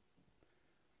appeal.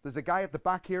 There's a guy at the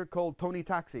back here called Tony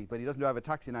Taxi, but he doesn't have a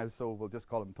taxi now, so we'll just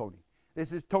call him Tony.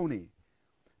 This is Tony.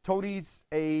 Tony's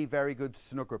a very good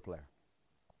snooker player.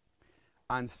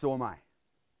 And so am I.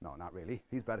 No, not really.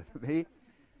 He's better than me.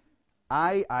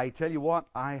 I tell you what,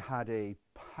 I had a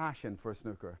passion for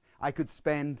snooker. I could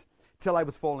spend till I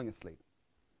was falling asleep.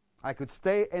 I could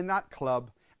stay in that club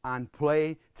and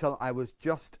play till I was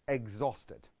just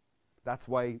exhausted. That's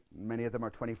why many of them are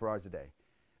 24 hours a day.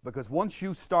 Because once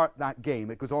you start that game,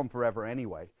 it goes on forever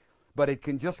anyway, but it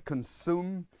can just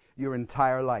consume your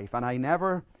entire life. And I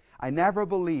never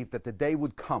believed that the day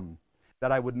would come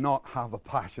that I would not have a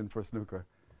passion for snooker.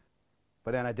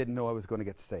 But then I didn't know I was going to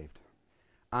get saved.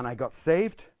 And I got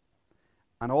saved,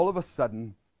 and all of a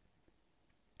sudden,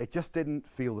 it just didn't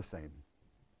feel the same.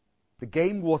 The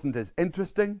game wasn't as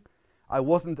interesting. I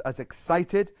wasn't as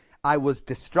excited. I was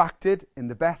distracted in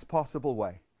the best possible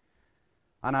way.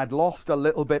 And I'd lost a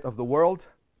little bit of the world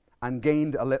and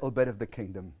gained a little bit of the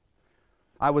kingdom.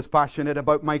 I was passionate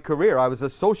about my career. I was a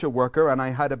social worker, and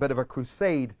I had a bit of a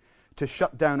crusade to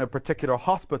shut down a particular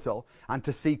hospital and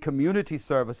to see community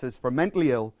services for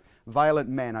mentally ill, violent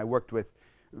men I worked with,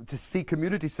 to see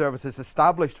community services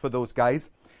established for those guys.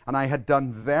 And I had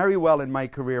done very well in my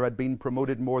career. I'd been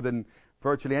promoted more than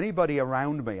virtually anybody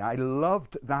around me. I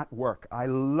loved that work. I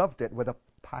loved it with a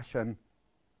passion.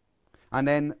 And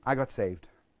then I got saved.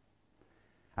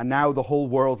 And now the whole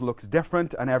world looks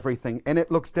different, and everything in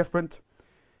it looks different.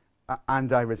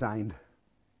 And I resigned.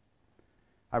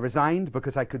 I resigned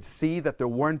because I could see that there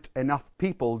weren't enough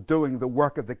people doing the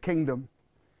work of the kingdom.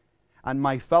 And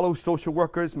my fellow social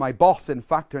workers, my boss, in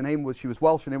fact, she was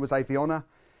Welsh, her name was Ifiona.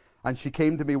 And she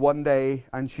came to me one day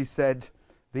and she said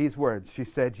these words. She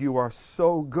said, "You are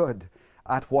so good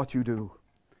at what you do.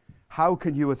 How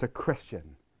can you as a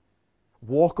Christian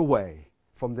walk away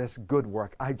from this good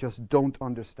work? I just don't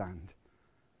understand."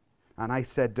 And I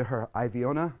said to her,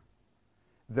 "Ifiona,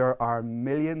 there are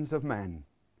millions of men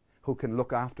who can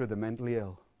look after the mentally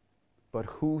ill, but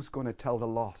who's going to tell the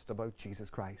lost about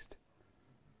Jesus Christ?"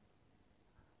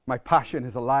 My passion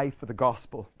is alive for the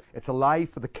gospel. It's alive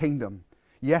for the kingdom.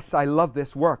 Yes, I love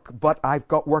this work, but I've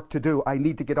got work to do. I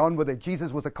need to get on with it.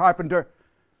 Jesus was a carpenter.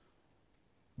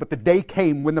 But the day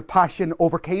came when the passion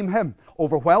overcame him,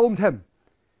 overwhelmed him.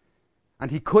 And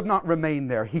he could not remain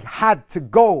there. He had to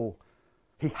go.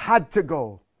 He had to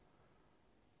go.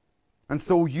 And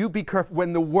so you be careful.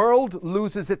 When the world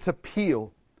loses its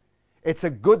appeal, it's a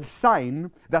good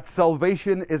sign that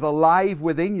salvation is alive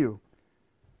within you.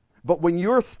 But when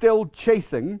you're still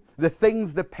chasing the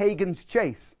things the pagans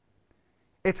chase,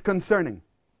 it's concerning.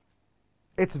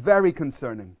 It's very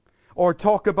concerning. Or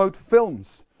talk about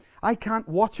films. I can't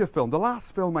watch a film. The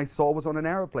last film I saw was on an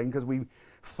airplane because we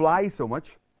fly so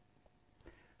much.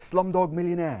 Slumdog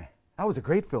Millionaire. That was a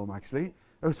great film, actually.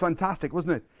 It was fantastic,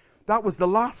 wasn't it? That was the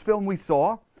last film we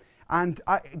saw. And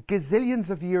gazillions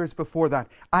of years before that,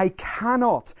 I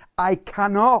cannot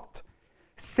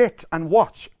sit and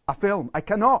watch a film. I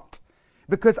cannot.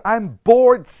 Because I'm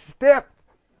bored stiff.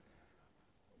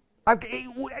 I've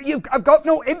got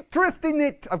no interest in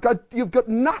it. You've got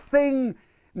nothing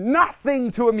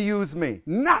to amuse me.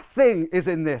 Nothing is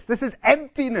in this. This is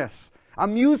emptiness.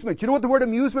 Amusement. You know what the word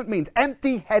amusement means?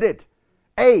 Empty-headed.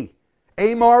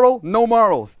 Amoral, no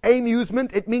morals.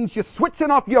 Amusement, it means you're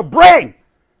switching off your brain.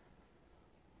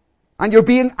 And you're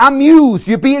being amused.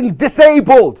 You're being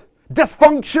disabled.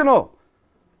 Dysfunctional.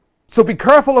 So be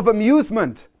careful of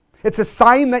amusement. It's a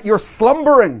sign that you're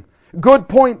slumbering. Good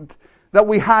point that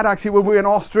we had actually when we were in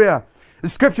Austria. The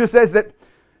scripture says that,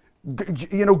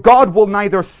 God will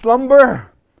neither slumber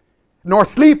nor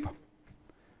sleep.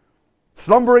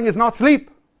 Slumbering is not sleep.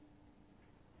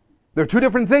 They're two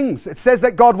different things. It says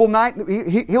that God will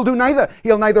he'll do neither.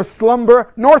 He'll neither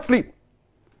slumber nor sleep.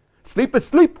 Sleep is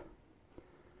sleep.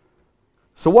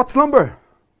 So what's slumber?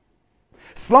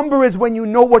 Slumber is when you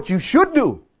know what you should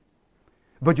do,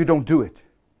 but you don't do it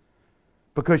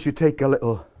because you take a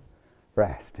little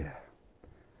rest here.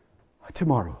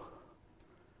 Tomorrow.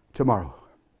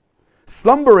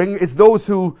 Slumbering is those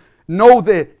who know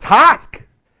the task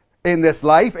in this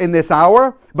life, in this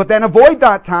hour, but then avoid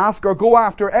that task or go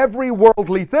after every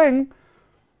worldly thing.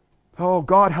 Oh,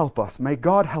 God help us. May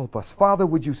God help us. Father,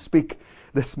 would you speak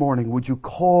this morning? Would you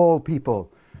call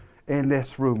people in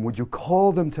this room? Would you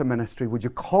call them to ministry? Would you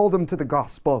call them to the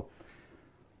gospel?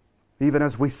 Even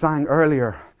as we sang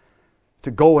earlier,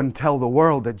 to go and tell the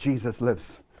world that Jesus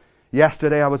lives.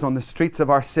 Yesterday I was on the streets of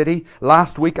our city.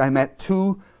 Last week I met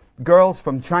two girls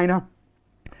from China,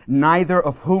 neither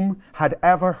of whom had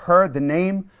ever heard the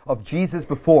name of Jesus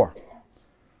before.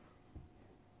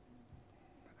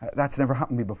 That's never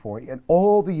happened to me before in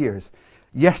all the years.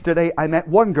 Yesterday, I met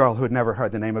one girl who had never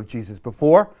heard the name of Jesus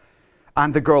before,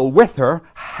 and the girl with her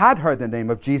had heard the name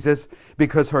of Jesus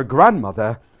because her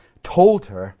grandmother told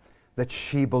her that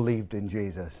she believed in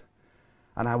Jesus.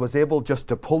 And I was able just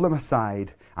to pull them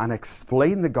aside and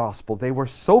explain the gospel. They were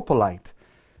so polite,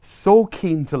 so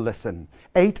keen to listen.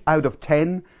 8 out of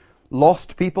 10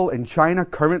 lost people in China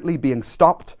currently being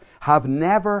stopped have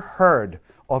never heard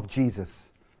of Jesus.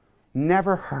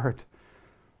 Never heard.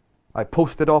 I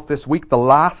posted off this week the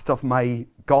last of my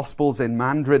Gospels in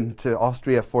Mandarin to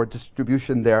Austria for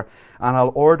distribution there, and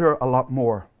I'll order a lot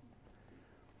more.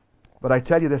 But I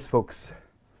tell you this, folks,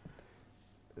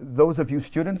 those of you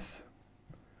students,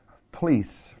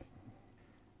 please,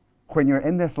 when you're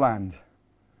in this land,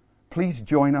 please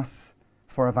join us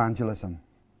for evangelism.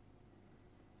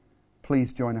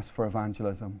 Please join us for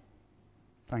evangelism.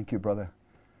 Thank you, brother.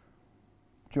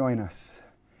 Join us.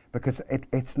 Because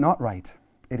it's not right.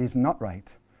 It is not right.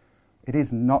 It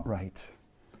is not right.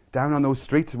 Down on those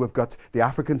streets, we've got the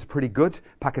Africans pretty good.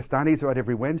 Pakistanis are out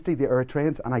every Wednesday, the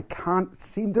Eritreans, and I can't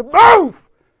seem to move!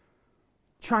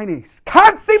 Chinese,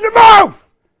 can't seem to move!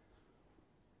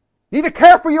 You need to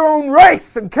care for your own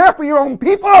race and care for your own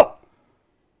people.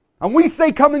 And we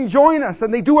say, come and join us,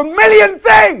 and they do a million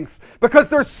things because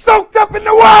they're soaked up in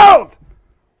the world.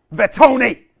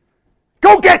 Vetoni.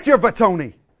 Go get your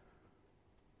Vetoni.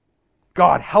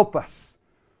 God help us.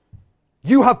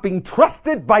 You have been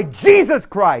trusted by Jesus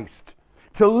Christ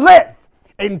to live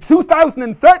in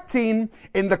 2013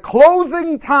 in the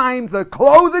closing times, the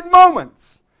closing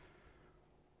moments.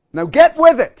 Now get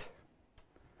with it.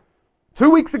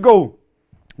 2 weeks ago,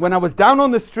 when I was down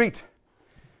on the street,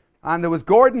 and there was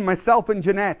Gordon, myself, and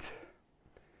Jeanette,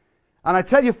 and I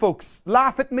tell you folks,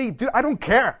 laugh at me, I don't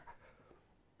care.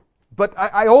 But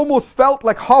I almost felt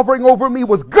like hovering over me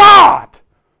was God.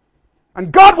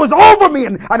 And God was over me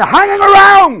and hanging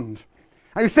around.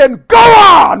 And he said, go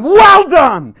on, well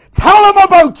done. Tell him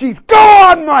about Jesus. Go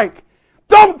on, Mike.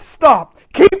 Don't stop.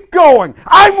 Keep going.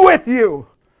 I'm with you.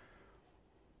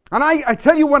 And I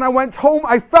tell you, when I went home,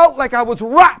 I felt like I was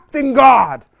wrapped in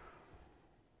God.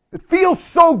 It feels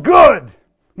so good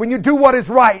when you do what is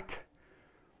right.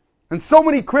 And so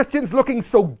many Christians looking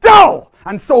so dull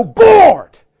and so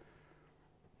bored.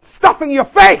 Stuffing your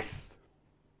face.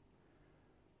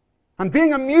 And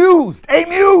being amused,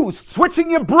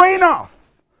 switching your brain off.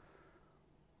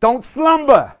 Don't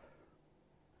slumber.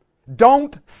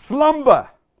 Don't slumber.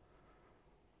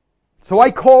 So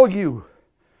I call you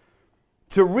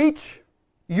to reach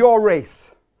your race.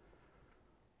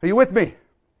 Are you with me?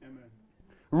 Amen.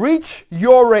 Reach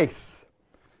your race.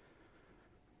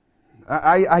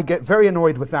 I get very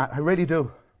annoyed with that. I really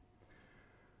do.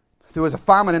 There was a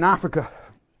famine in Africa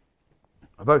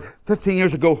about 15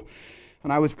 years ago.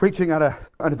 And I was preaching at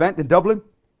an event in Dublin,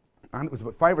 and it was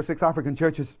about 5 or 6 African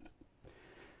churches.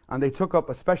 And they took up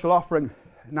a special offering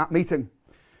in that meeting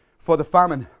for the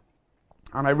famine.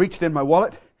 And I reached in my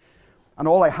wallet, and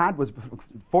all I had was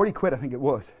 40 quid, I think it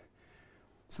was.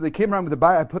 So they came around with the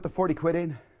bag, I put the 40 quid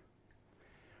in,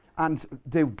 and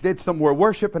they did some more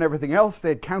worship and everything else. They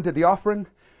had counted the offering,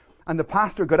 and the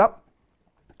pastor got up,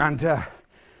 and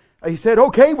he said,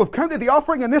 okay, we've counted the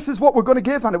offering and this is what we're going to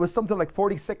give. And it was something like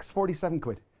 46, 47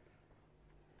 quid.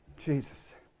 Jesus.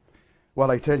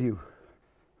 Well, I tell you,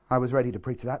 I was ready to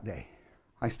preach that day.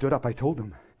 I stood up, I told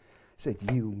them, I said,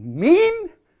 you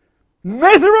mean,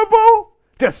 miserable,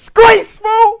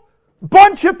 disgraceful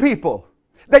bunch of people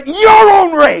that your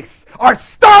own race are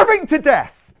starving to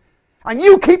death and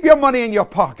you keep your money in your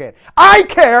pocket. I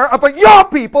care about your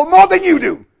people more than you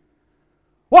do.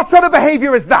 What sort of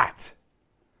behavior is that?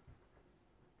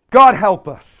 God help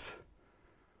us.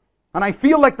 And I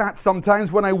feel like that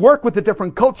sometimes when I work with the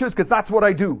different cultures, because that's what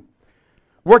I do.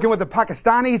 Working with the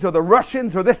Pakistanis or the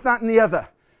Russians or this, that, and the other.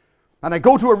 And I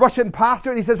go to a Russian pastor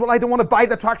and he says, well, I don't want to buy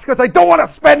the tracts because I don't want to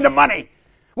spend the money.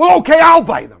 Well, okay, I'll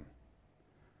buy them.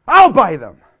 I'll buy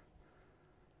them.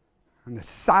 And the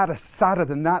sadder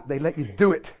than that, they let you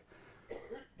do it.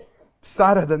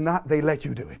 Sadder than that, they let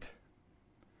you do it.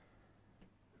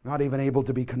 Not even able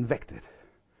to be convicted.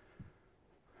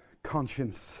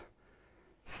 Conscience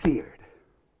seared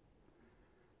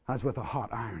as with a hot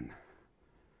iron,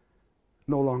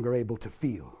 no longer able to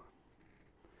feel.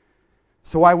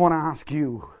 So I want to ask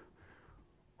you,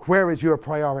 where is your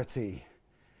priority?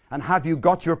 And have you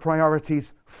got your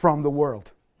priorities from the world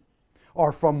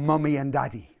or from mummy and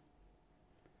daddy?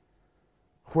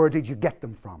 Where did you get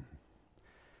them from?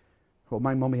 Well,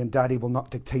 my mummy and daddy will not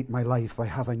dictate my life. I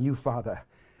have a new father.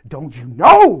 Don't you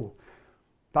know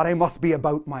that I must be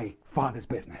about my Father's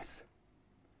business?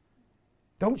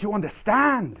 Don't you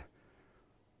understand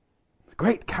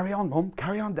Great, carry on, Mum,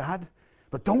 carry on, Dad.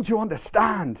 But don't you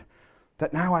understand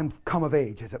that now I'm come of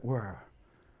age, as it were,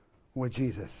 with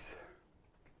Jesus?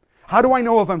 How do I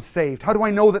know if I'm saved? How do I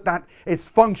know that that is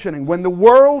functioning? When the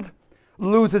world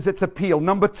loses its appeal.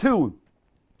 Number two,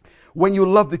 when you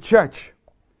love the church.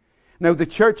 Now the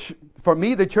church, for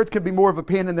me, the church can be more of a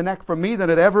pain in the neck for me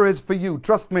than it ever is for you.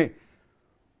 Trust me.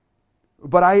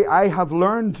 But I have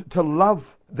learned to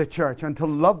love the church and to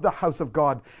love the house of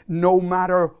God no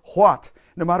matter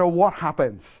what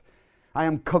happens. I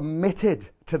am committed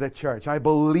to the church. I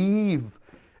believe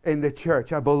in the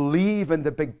church. I believe in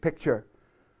the big picture.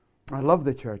 I love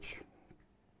the church.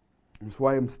 That's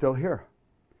why I'm still here.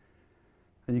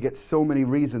 And you get so many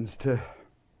reasons.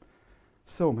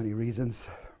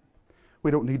 We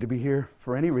don't need to be here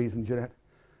for any reason, Jeanette.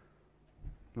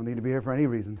 Don't need to be here for any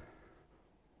reason.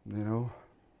 You know,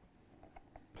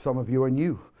 some of you are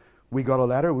new. We got a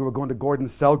letter. We were going to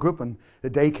Gordon's cell group, and the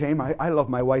day came. I love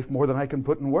my wife more than I can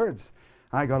put in words.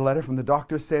 I got a letter from the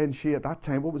doctor saying she, at that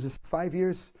time, what was this, 6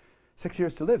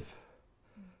 years to live.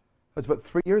 That's about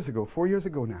 4 years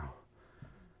ago now.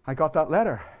 I got that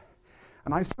letter.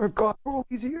 And I served God for all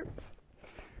these years.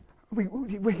 I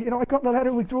got the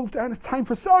letter, we drove down, it's time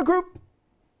for cell group.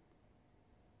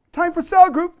 Time for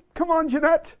cell group. Come on,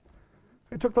 Jeanette.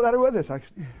 I took the letter with us,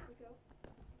 actually.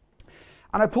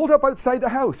 And I pulled up outside the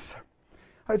house,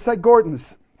 outside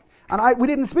Gordon's. And we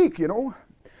didn't speak, you know.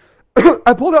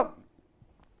 I pulled up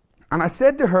and I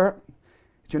said to her,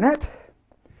 Jeanette,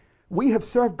 we have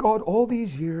served God all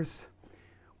these years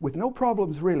with no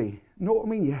problems, really. No, I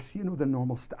mean, yes, you know, the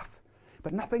normal stuff,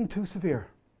 but nothing too severe.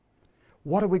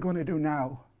 What are we going to do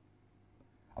now?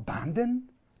 Abandon?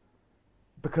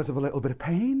 Because of a little bit of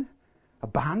pain?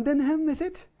 Abandon him, is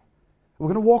it? We're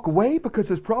going to walk away because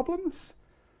there's problems?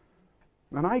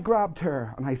 And I grabbed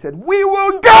her and I said, we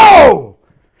will go!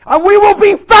 And we will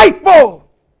be faithful!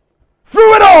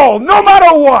 Through it all, no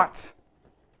matter what!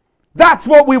 That's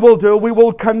what we will do. We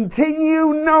will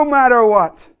continue no matter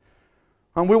what.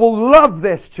 And we will love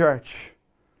this church.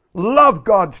 Love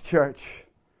God's church.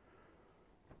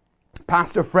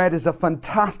 Pastor Fred is a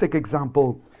fantastic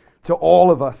example to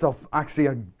all of us of actually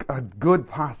a good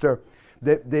pastor.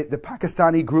 The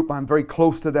Pakistani group, I'm very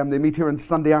close to them. They meet here on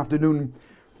Sunday afternoon.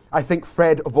 I think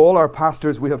Fred, of all our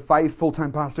pastors, we have 5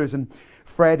 full-time pastors, and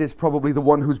Fred is probably the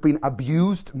one who's been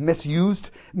abused,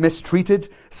 misused, mistreated,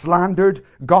 slandered,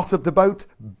 gossiped about,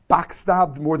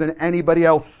 backstabbed more than anybody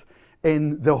else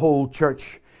in the whole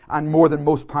church, and more than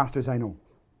most pastors I know,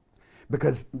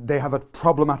 because they have a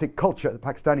problematic culture, the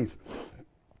Pakistanis.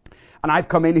 And I've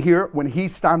come in here when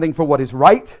he's standing for what is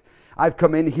right. I've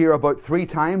come in here about 3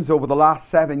 times over the last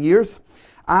 7 years,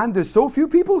 and there's so few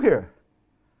people here.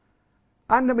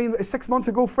 And I mean, 6 months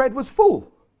ago, Fred was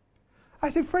full. I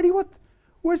said, Freddie,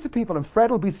 where's the people? And Fred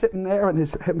will be sitting there, and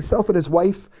himself and his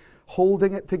wife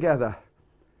holding it together.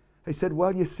 I said,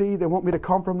 well, you see, they want me to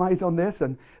compromise on this,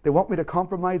 and they want me to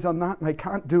compromise on that, and I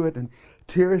can't do it. And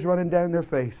tears running down their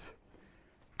face.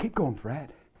 Keep going,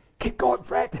 Fred. Keep going,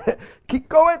 Fred. Keep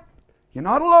going. You're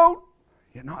not alone.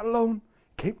 You're not alone.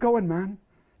 Keep going, man.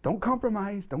 Don't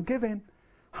compromise. Don't give in.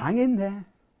 Hang in there.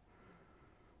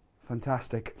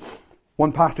 Fantastic.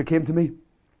 One pastor came to me,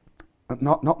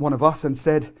 not one of us, and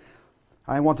said,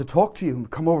 I want to talk to you.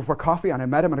 Come over for coffee. And I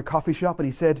met him in a coffee shop, and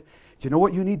he said, do you know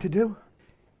what you need to do?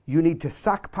 You need to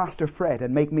sack Pastor Fred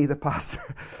and make me the pastor.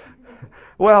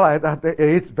 Well,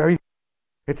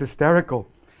 it's hysterical.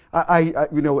 I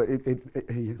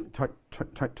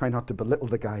try not to belittle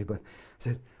the guy, but I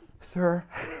said, sir,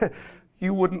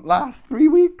 you wouldn't last 3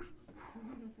 weeks.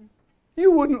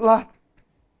 You wouldn't last.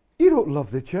 You don't love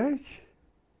the church.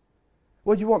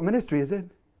 What do you want? Ministry, is it?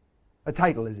 A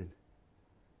title, is it?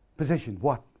 Position,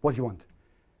 what? What do you want?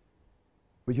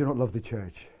 But you don't love the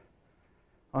church.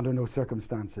 Under no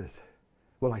circumstances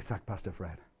will I sack Pastor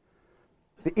Fred.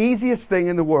 The easiest thing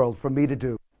in the world for me to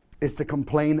do is to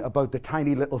complain about the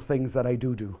tiny little things that I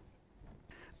do.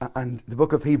 And the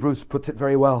book of Hebrews puts it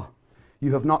very well.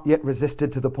 You have not yet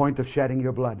resisted to the point of shedding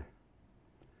your blood.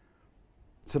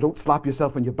 So don't slap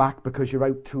yourself on your back because you're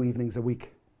out 2 evenings a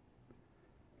week.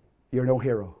 You're no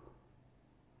hero.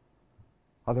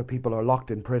 Other people are locked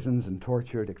in prisons and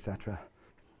tortured, etc.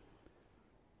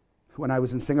 When I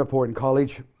was in Singapore in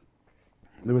college,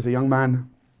 there was a young man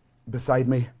beside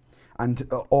me, and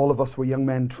all of us were young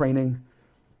men training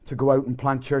to go out and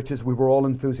plant churches. We were all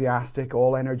enthusiastic,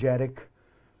 all energetic,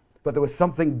 but there was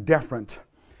something different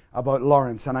about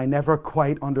Lawrence, and I never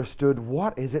quite understood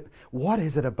what is it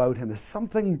about him. There's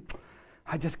something,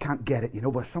 I just can't get it,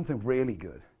 but something really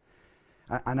good.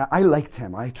 And I liked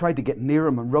him. I tried to get near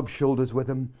him and rub shoulders with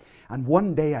him, and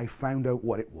one day I found out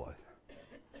what it was.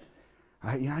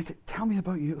 I said, tell me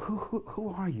about you.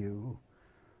 Who are you?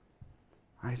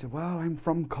 I said, well, I'm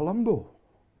from Colombo,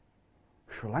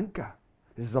 Sri Lanka.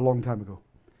 This is a long time ago.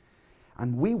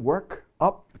 And we work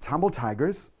up, Tamil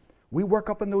Tigers, we work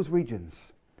up in those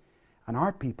regions. And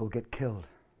our people get killed.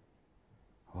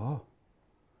 Oh.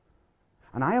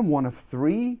 And I am one of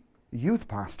 3 youth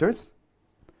pastors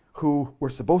who were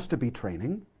supposed to be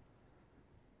training,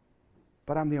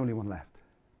 but I'm the only one left.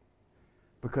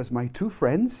 Because my 2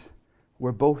 friends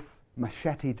were both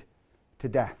macheted to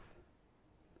death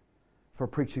for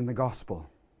preaching the gospel.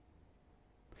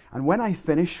 And when I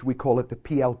finish, we call it the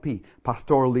PLP,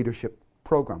 Pastoral Leadership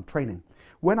Program, training.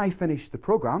 When I finish the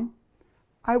program,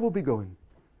 I will be going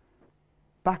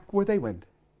back where they went.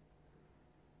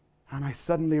 And I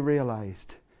suddenly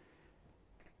realized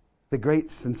the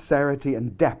great sincerity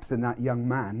and depth in that young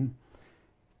man.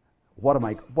 What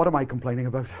am I complaining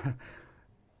about?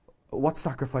 What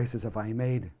sacrifices have I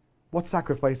made? What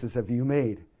sacrifices have you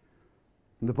made?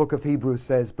 And the book of Hebrews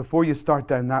says, before you start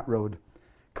down that road,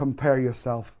 compare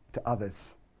yourself to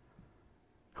others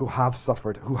who have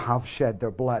suffered, who have shed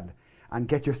their blood, and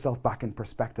get yourself back in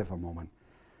perspective a moment.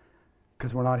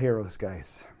 Because we're not heroes,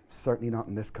 guys. Certainly not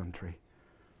in this country.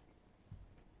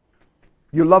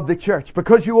 You love the church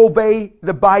because you obey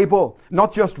the Bible.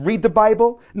 Not just read the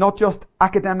Bible, not just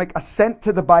academic assent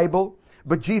to the Bible,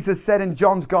 but Jesus said in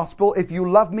John's Gospel, if you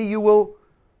love me, you will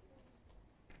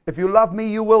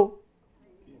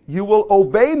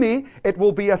obey me. It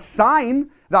will be a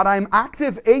sign that I'm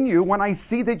active in you when I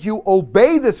see that you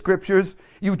obey the Scriptures.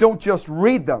 You don't just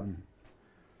read them.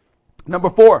 Number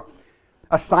 4,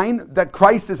 a sign that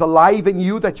Christ is alive in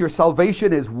you, that your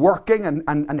salvation is working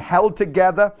and held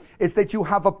together, is that you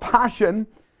have a passion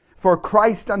for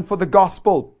Christ and for the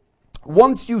gospel.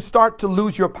 Once you start to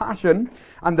lose your passion,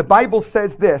 and the Bible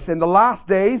says this, in the last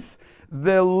days,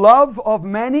 the love of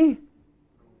many,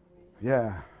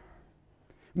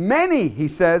 many, he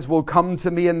says, will come to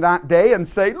me in that day and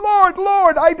say, Lord,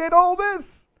 Lord, I did all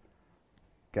this.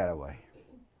 Get away.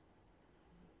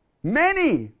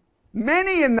 Many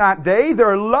in that day,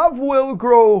 their love will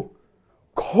grow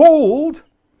cold.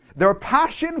 Their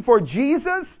passion for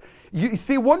Jesus. You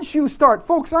see, once you start,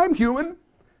 folks, I'm human.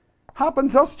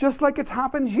 Happens to us just like it's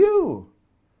happened to you.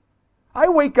 I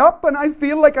wake up and I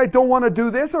feel like I don't want to do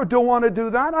this or don't want to do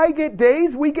that.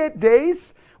 We get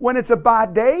days when it's a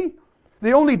bad day.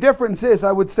 The only difference is,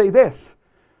 I would say this.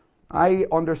 I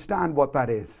understand what that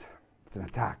is. It's an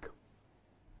attack.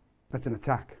 That's an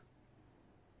attack.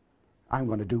 I'm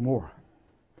going to do more.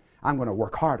 I'm going to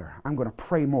work harder. I'm going to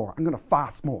pray more. I'm going to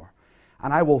fast more.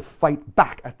 And I will fight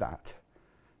back at that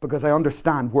because I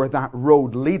understand where that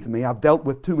road leads me. I've dealt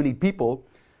with too many people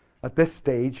at this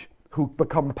stage who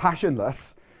become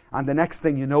passionless, and the next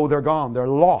thing you know, they're gone. They're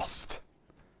lost.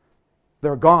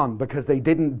 They're gone because they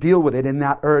didn't deal with it in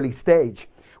that early stage.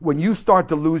 When you start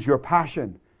to lose your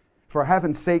passion, for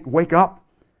heaven's sake, wake up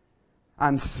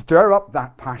and stir up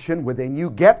that passion within you.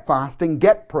 Get fasting,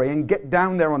 get praying, get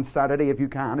down there on Saturday if you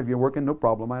can. If you're working, no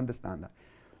problem, I understand that.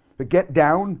 But get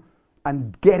down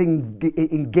and get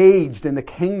engaged in the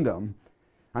kingdom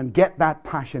and get that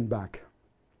passion back.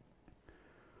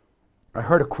 I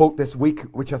heard a quote this week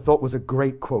which I thought was a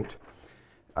great quote.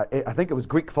 I think it was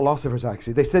Greek philosophers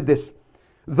actually. They said this: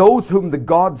 those whom the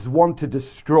gods want to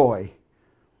destroy,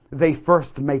 they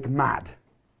first make mad.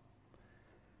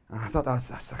 And I thought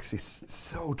that's actually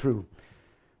so true.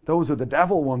 Those who the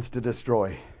devil wants to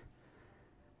destroy,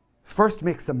 first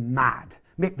makes them mad,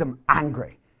 make them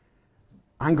angry.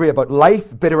 Angry about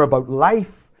life, bitter about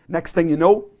life. Next thing you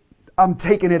know, I'm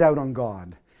taking it out on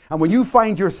God. And when you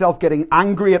find yourself getting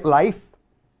angry at life,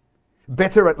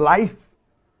 bitter at life,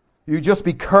 you just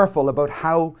be careful about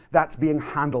how that's being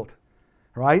handled.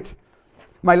 Right?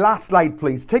 My last slide,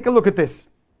 please. Take a look at this.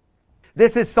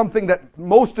 This is something that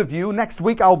most of you, next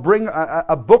week I'll bring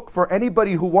a book for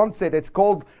anybody who wants it. It's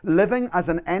called Living as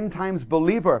an End Times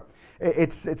Believer.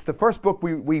 It's the first book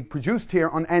we produced here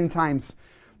on end times.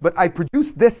 But I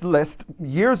produced this list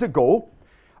years ago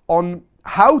on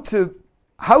how to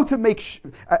make,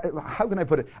 how can I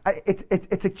put it?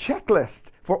 It's a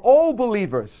checklist for all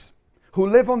believers who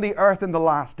live on the earth in the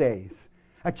last days.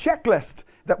 A checklist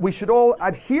that we should all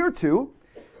adhere to.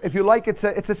 If you like, it's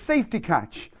a safety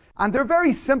catch. And they're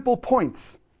very simple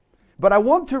points. But I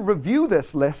want to review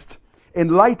this list in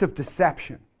light of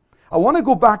deception. I want to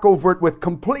go back over it with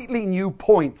completely new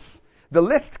points. The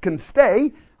list can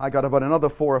stay. I got about another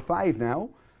 4 or 5 now.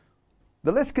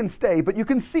 The list can stay, but you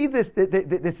can see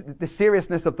the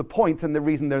seriousness of the points and the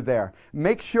reason they're there.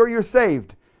 Make sure you're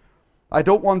saved. I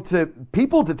don't want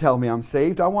people to tell me I'm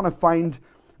saved. I want to find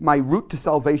my route to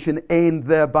salvation in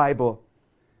the Bible.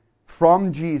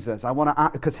 from Jesus. I want to,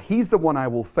 because He's the one I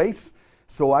will face.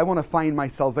 So I want to find my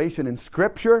salvation in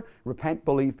Scripture. Repent,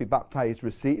 believe, be baptized,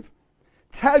 receive.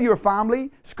 Tell your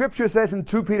family. Scripture says in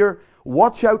 2 Peter,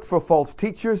 watch out for false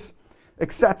teachers,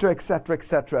 etc., etc.,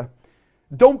 etc.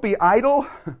 Don't be idle.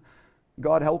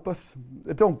 God help us.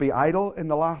 Don't be idle in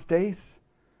the last days.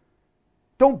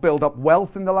 Don't build up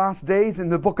wealth in the last days. In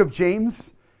the book of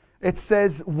James, it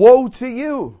says, woe to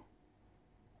you.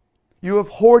 You have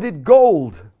hoarded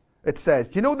gold, it says.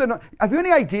 Do you know have you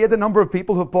any idea the number of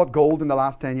people who have bought gold in the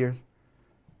last 10 years?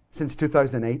 Since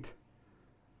 2008.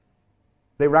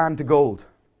 They ran to gold.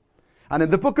 And in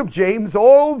the book of James,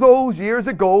 all those years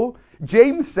ago,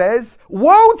 James says,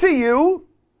 woe to you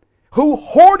who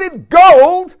hoarded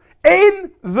gold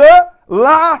in the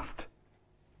last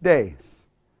days.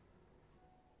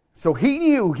 So he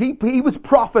knew, he was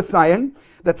prophesying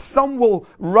that some will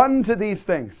run to these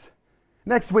things.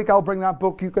 Next week I'll bring that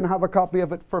book. You can have a copy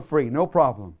of it for free, no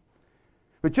problem.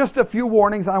 But just a few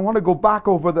warnings. I want to go back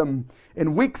over them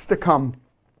in weeks to come.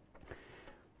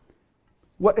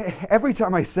 Every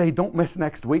time I say don't miss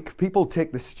next week, people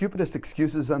take the stupidest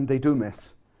excuses and they do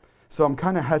miss. So I'm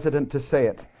kind of hesitant to say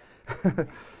it.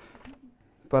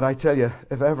 But I tell you,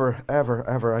 if ever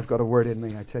I've got a word in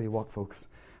me, I tell you what, folks,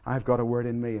 I've got a word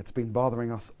in me. It's been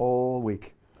bothering us all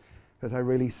week because I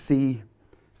really see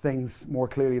things more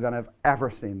clearly than I've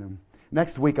ever seen them.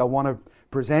 Next week I want to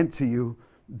present to you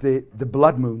the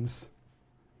blood moons.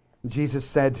 Jesus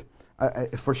said,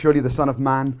 for surely the Son of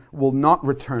Man will not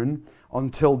return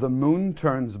until the moon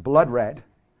turns blood red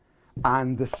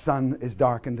and the sun is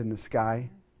darkened in the sky.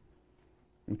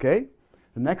 Okay?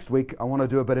 The next week I want to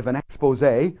do a bit of an expose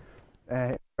in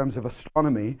terms of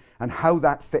astronomy and how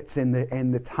that fits in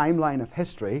the timeline of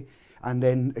history, and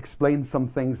then explain some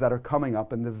things that are coming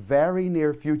up in the very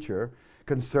near future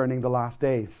concerning the last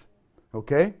days.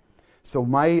 Okay? So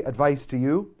my advice to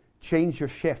you, change your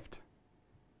shift.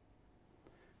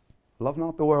 Love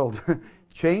not the world.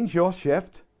 Change your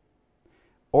shift.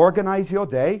 Organize your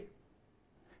day.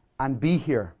 And be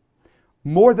here.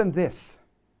 More than this,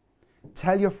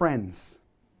 tell your friends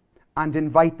and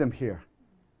invite them here.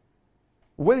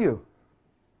 Will you?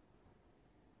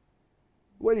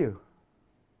 Will you?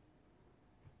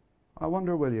 I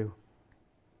wonder, will you?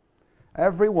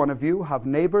 Every one of you have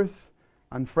neighbors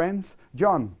and friends.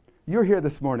 John, you're here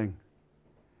this morning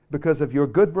because of your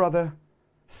good brother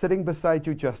sitting beside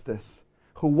you, Justice,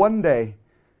 who one day,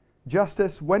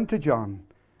 Justice went to John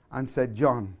and said,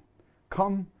 John,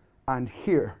 come and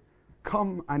hear.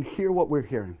 Come and hear what we're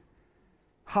hearing.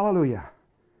 Hallelujah.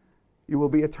 You will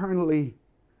be eternally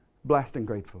blessed and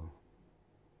grateful.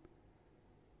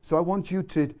 So I want you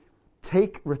to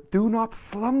do not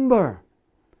slumber.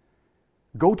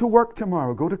 Go to work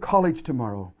tomorrow. Go to college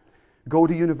tomorrow. Go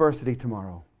to university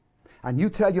tomorrow. And you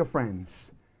tell your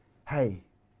friends, hey,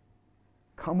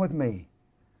 come with me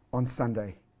on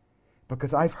Sunday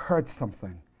because I've heard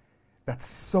something that's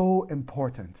so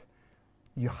important.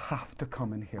 You have to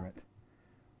come and hear it.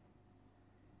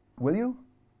 Will you?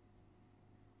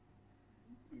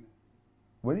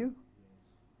 Will you?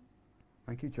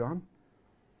 Thank you, John.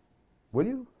 Will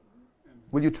you?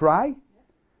 Will you try?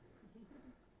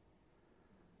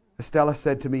 Estella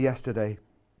said to me yesterday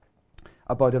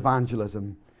about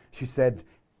evangelism. She said,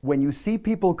 when you see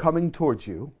people coming towards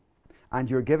you and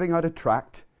you're giving out a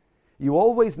tract, you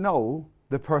always know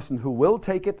the person who will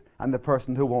take it and the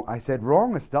person who won't. I said,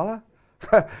 wrong, Estella.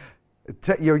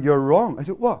 You're wrong. I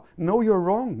said, what? No, you're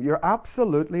wrong. You're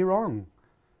absolutely wrong.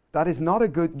 That is not a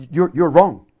good... You're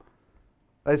wrong.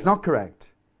 That's not correct.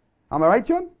 Am I right,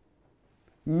 John?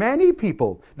 Many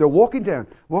people, they're walking down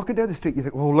the street. You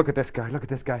think, oh, look at this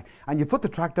guy. And you put the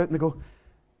tract out and they go,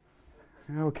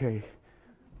 okay,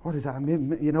 what does that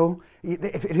mean? You know,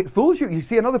 if it fools you, you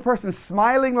see another person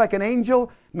smiling like an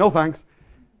angel. No thanks.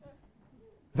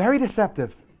 Very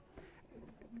deceptive.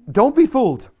 Don't be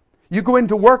fooled. You go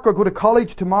into work or go to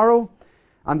college tomorrow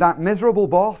and that miserable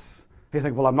boss, you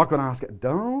think, well, I'm not going to ask it.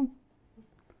 Don't.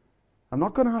 I'm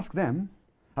not going to ask them.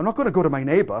 I'm not going to go to my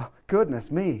neighbor. Goodness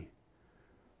me.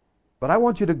 But I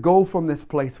want you to go from this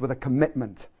place with a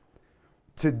commitment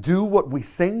to do what we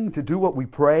sing, to do what we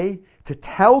pray, to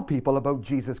tell people about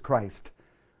Jesus Christ,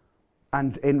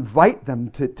 and invite them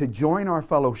to join our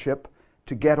fellowship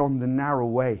to get on the narrow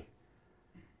way.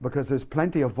 Because there's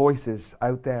plenty of voices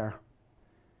out there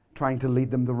trying to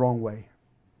lead them the wrong way.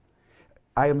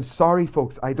 I am sorry,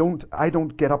 folks. I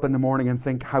don't get up in the morning and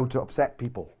think how to upset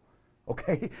people.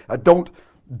 Okay? I don't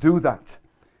do that.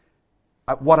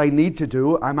 What I need to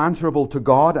do, I'm answerable to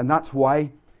God, and that's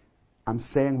why I'm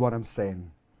saying what I'm saying.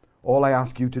 All I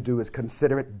ask you to do is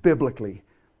consider it biblically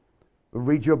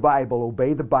Read your Bible,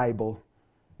 obey the Bible,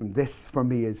 and this for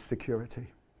me is security.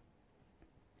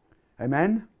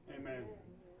 Amen?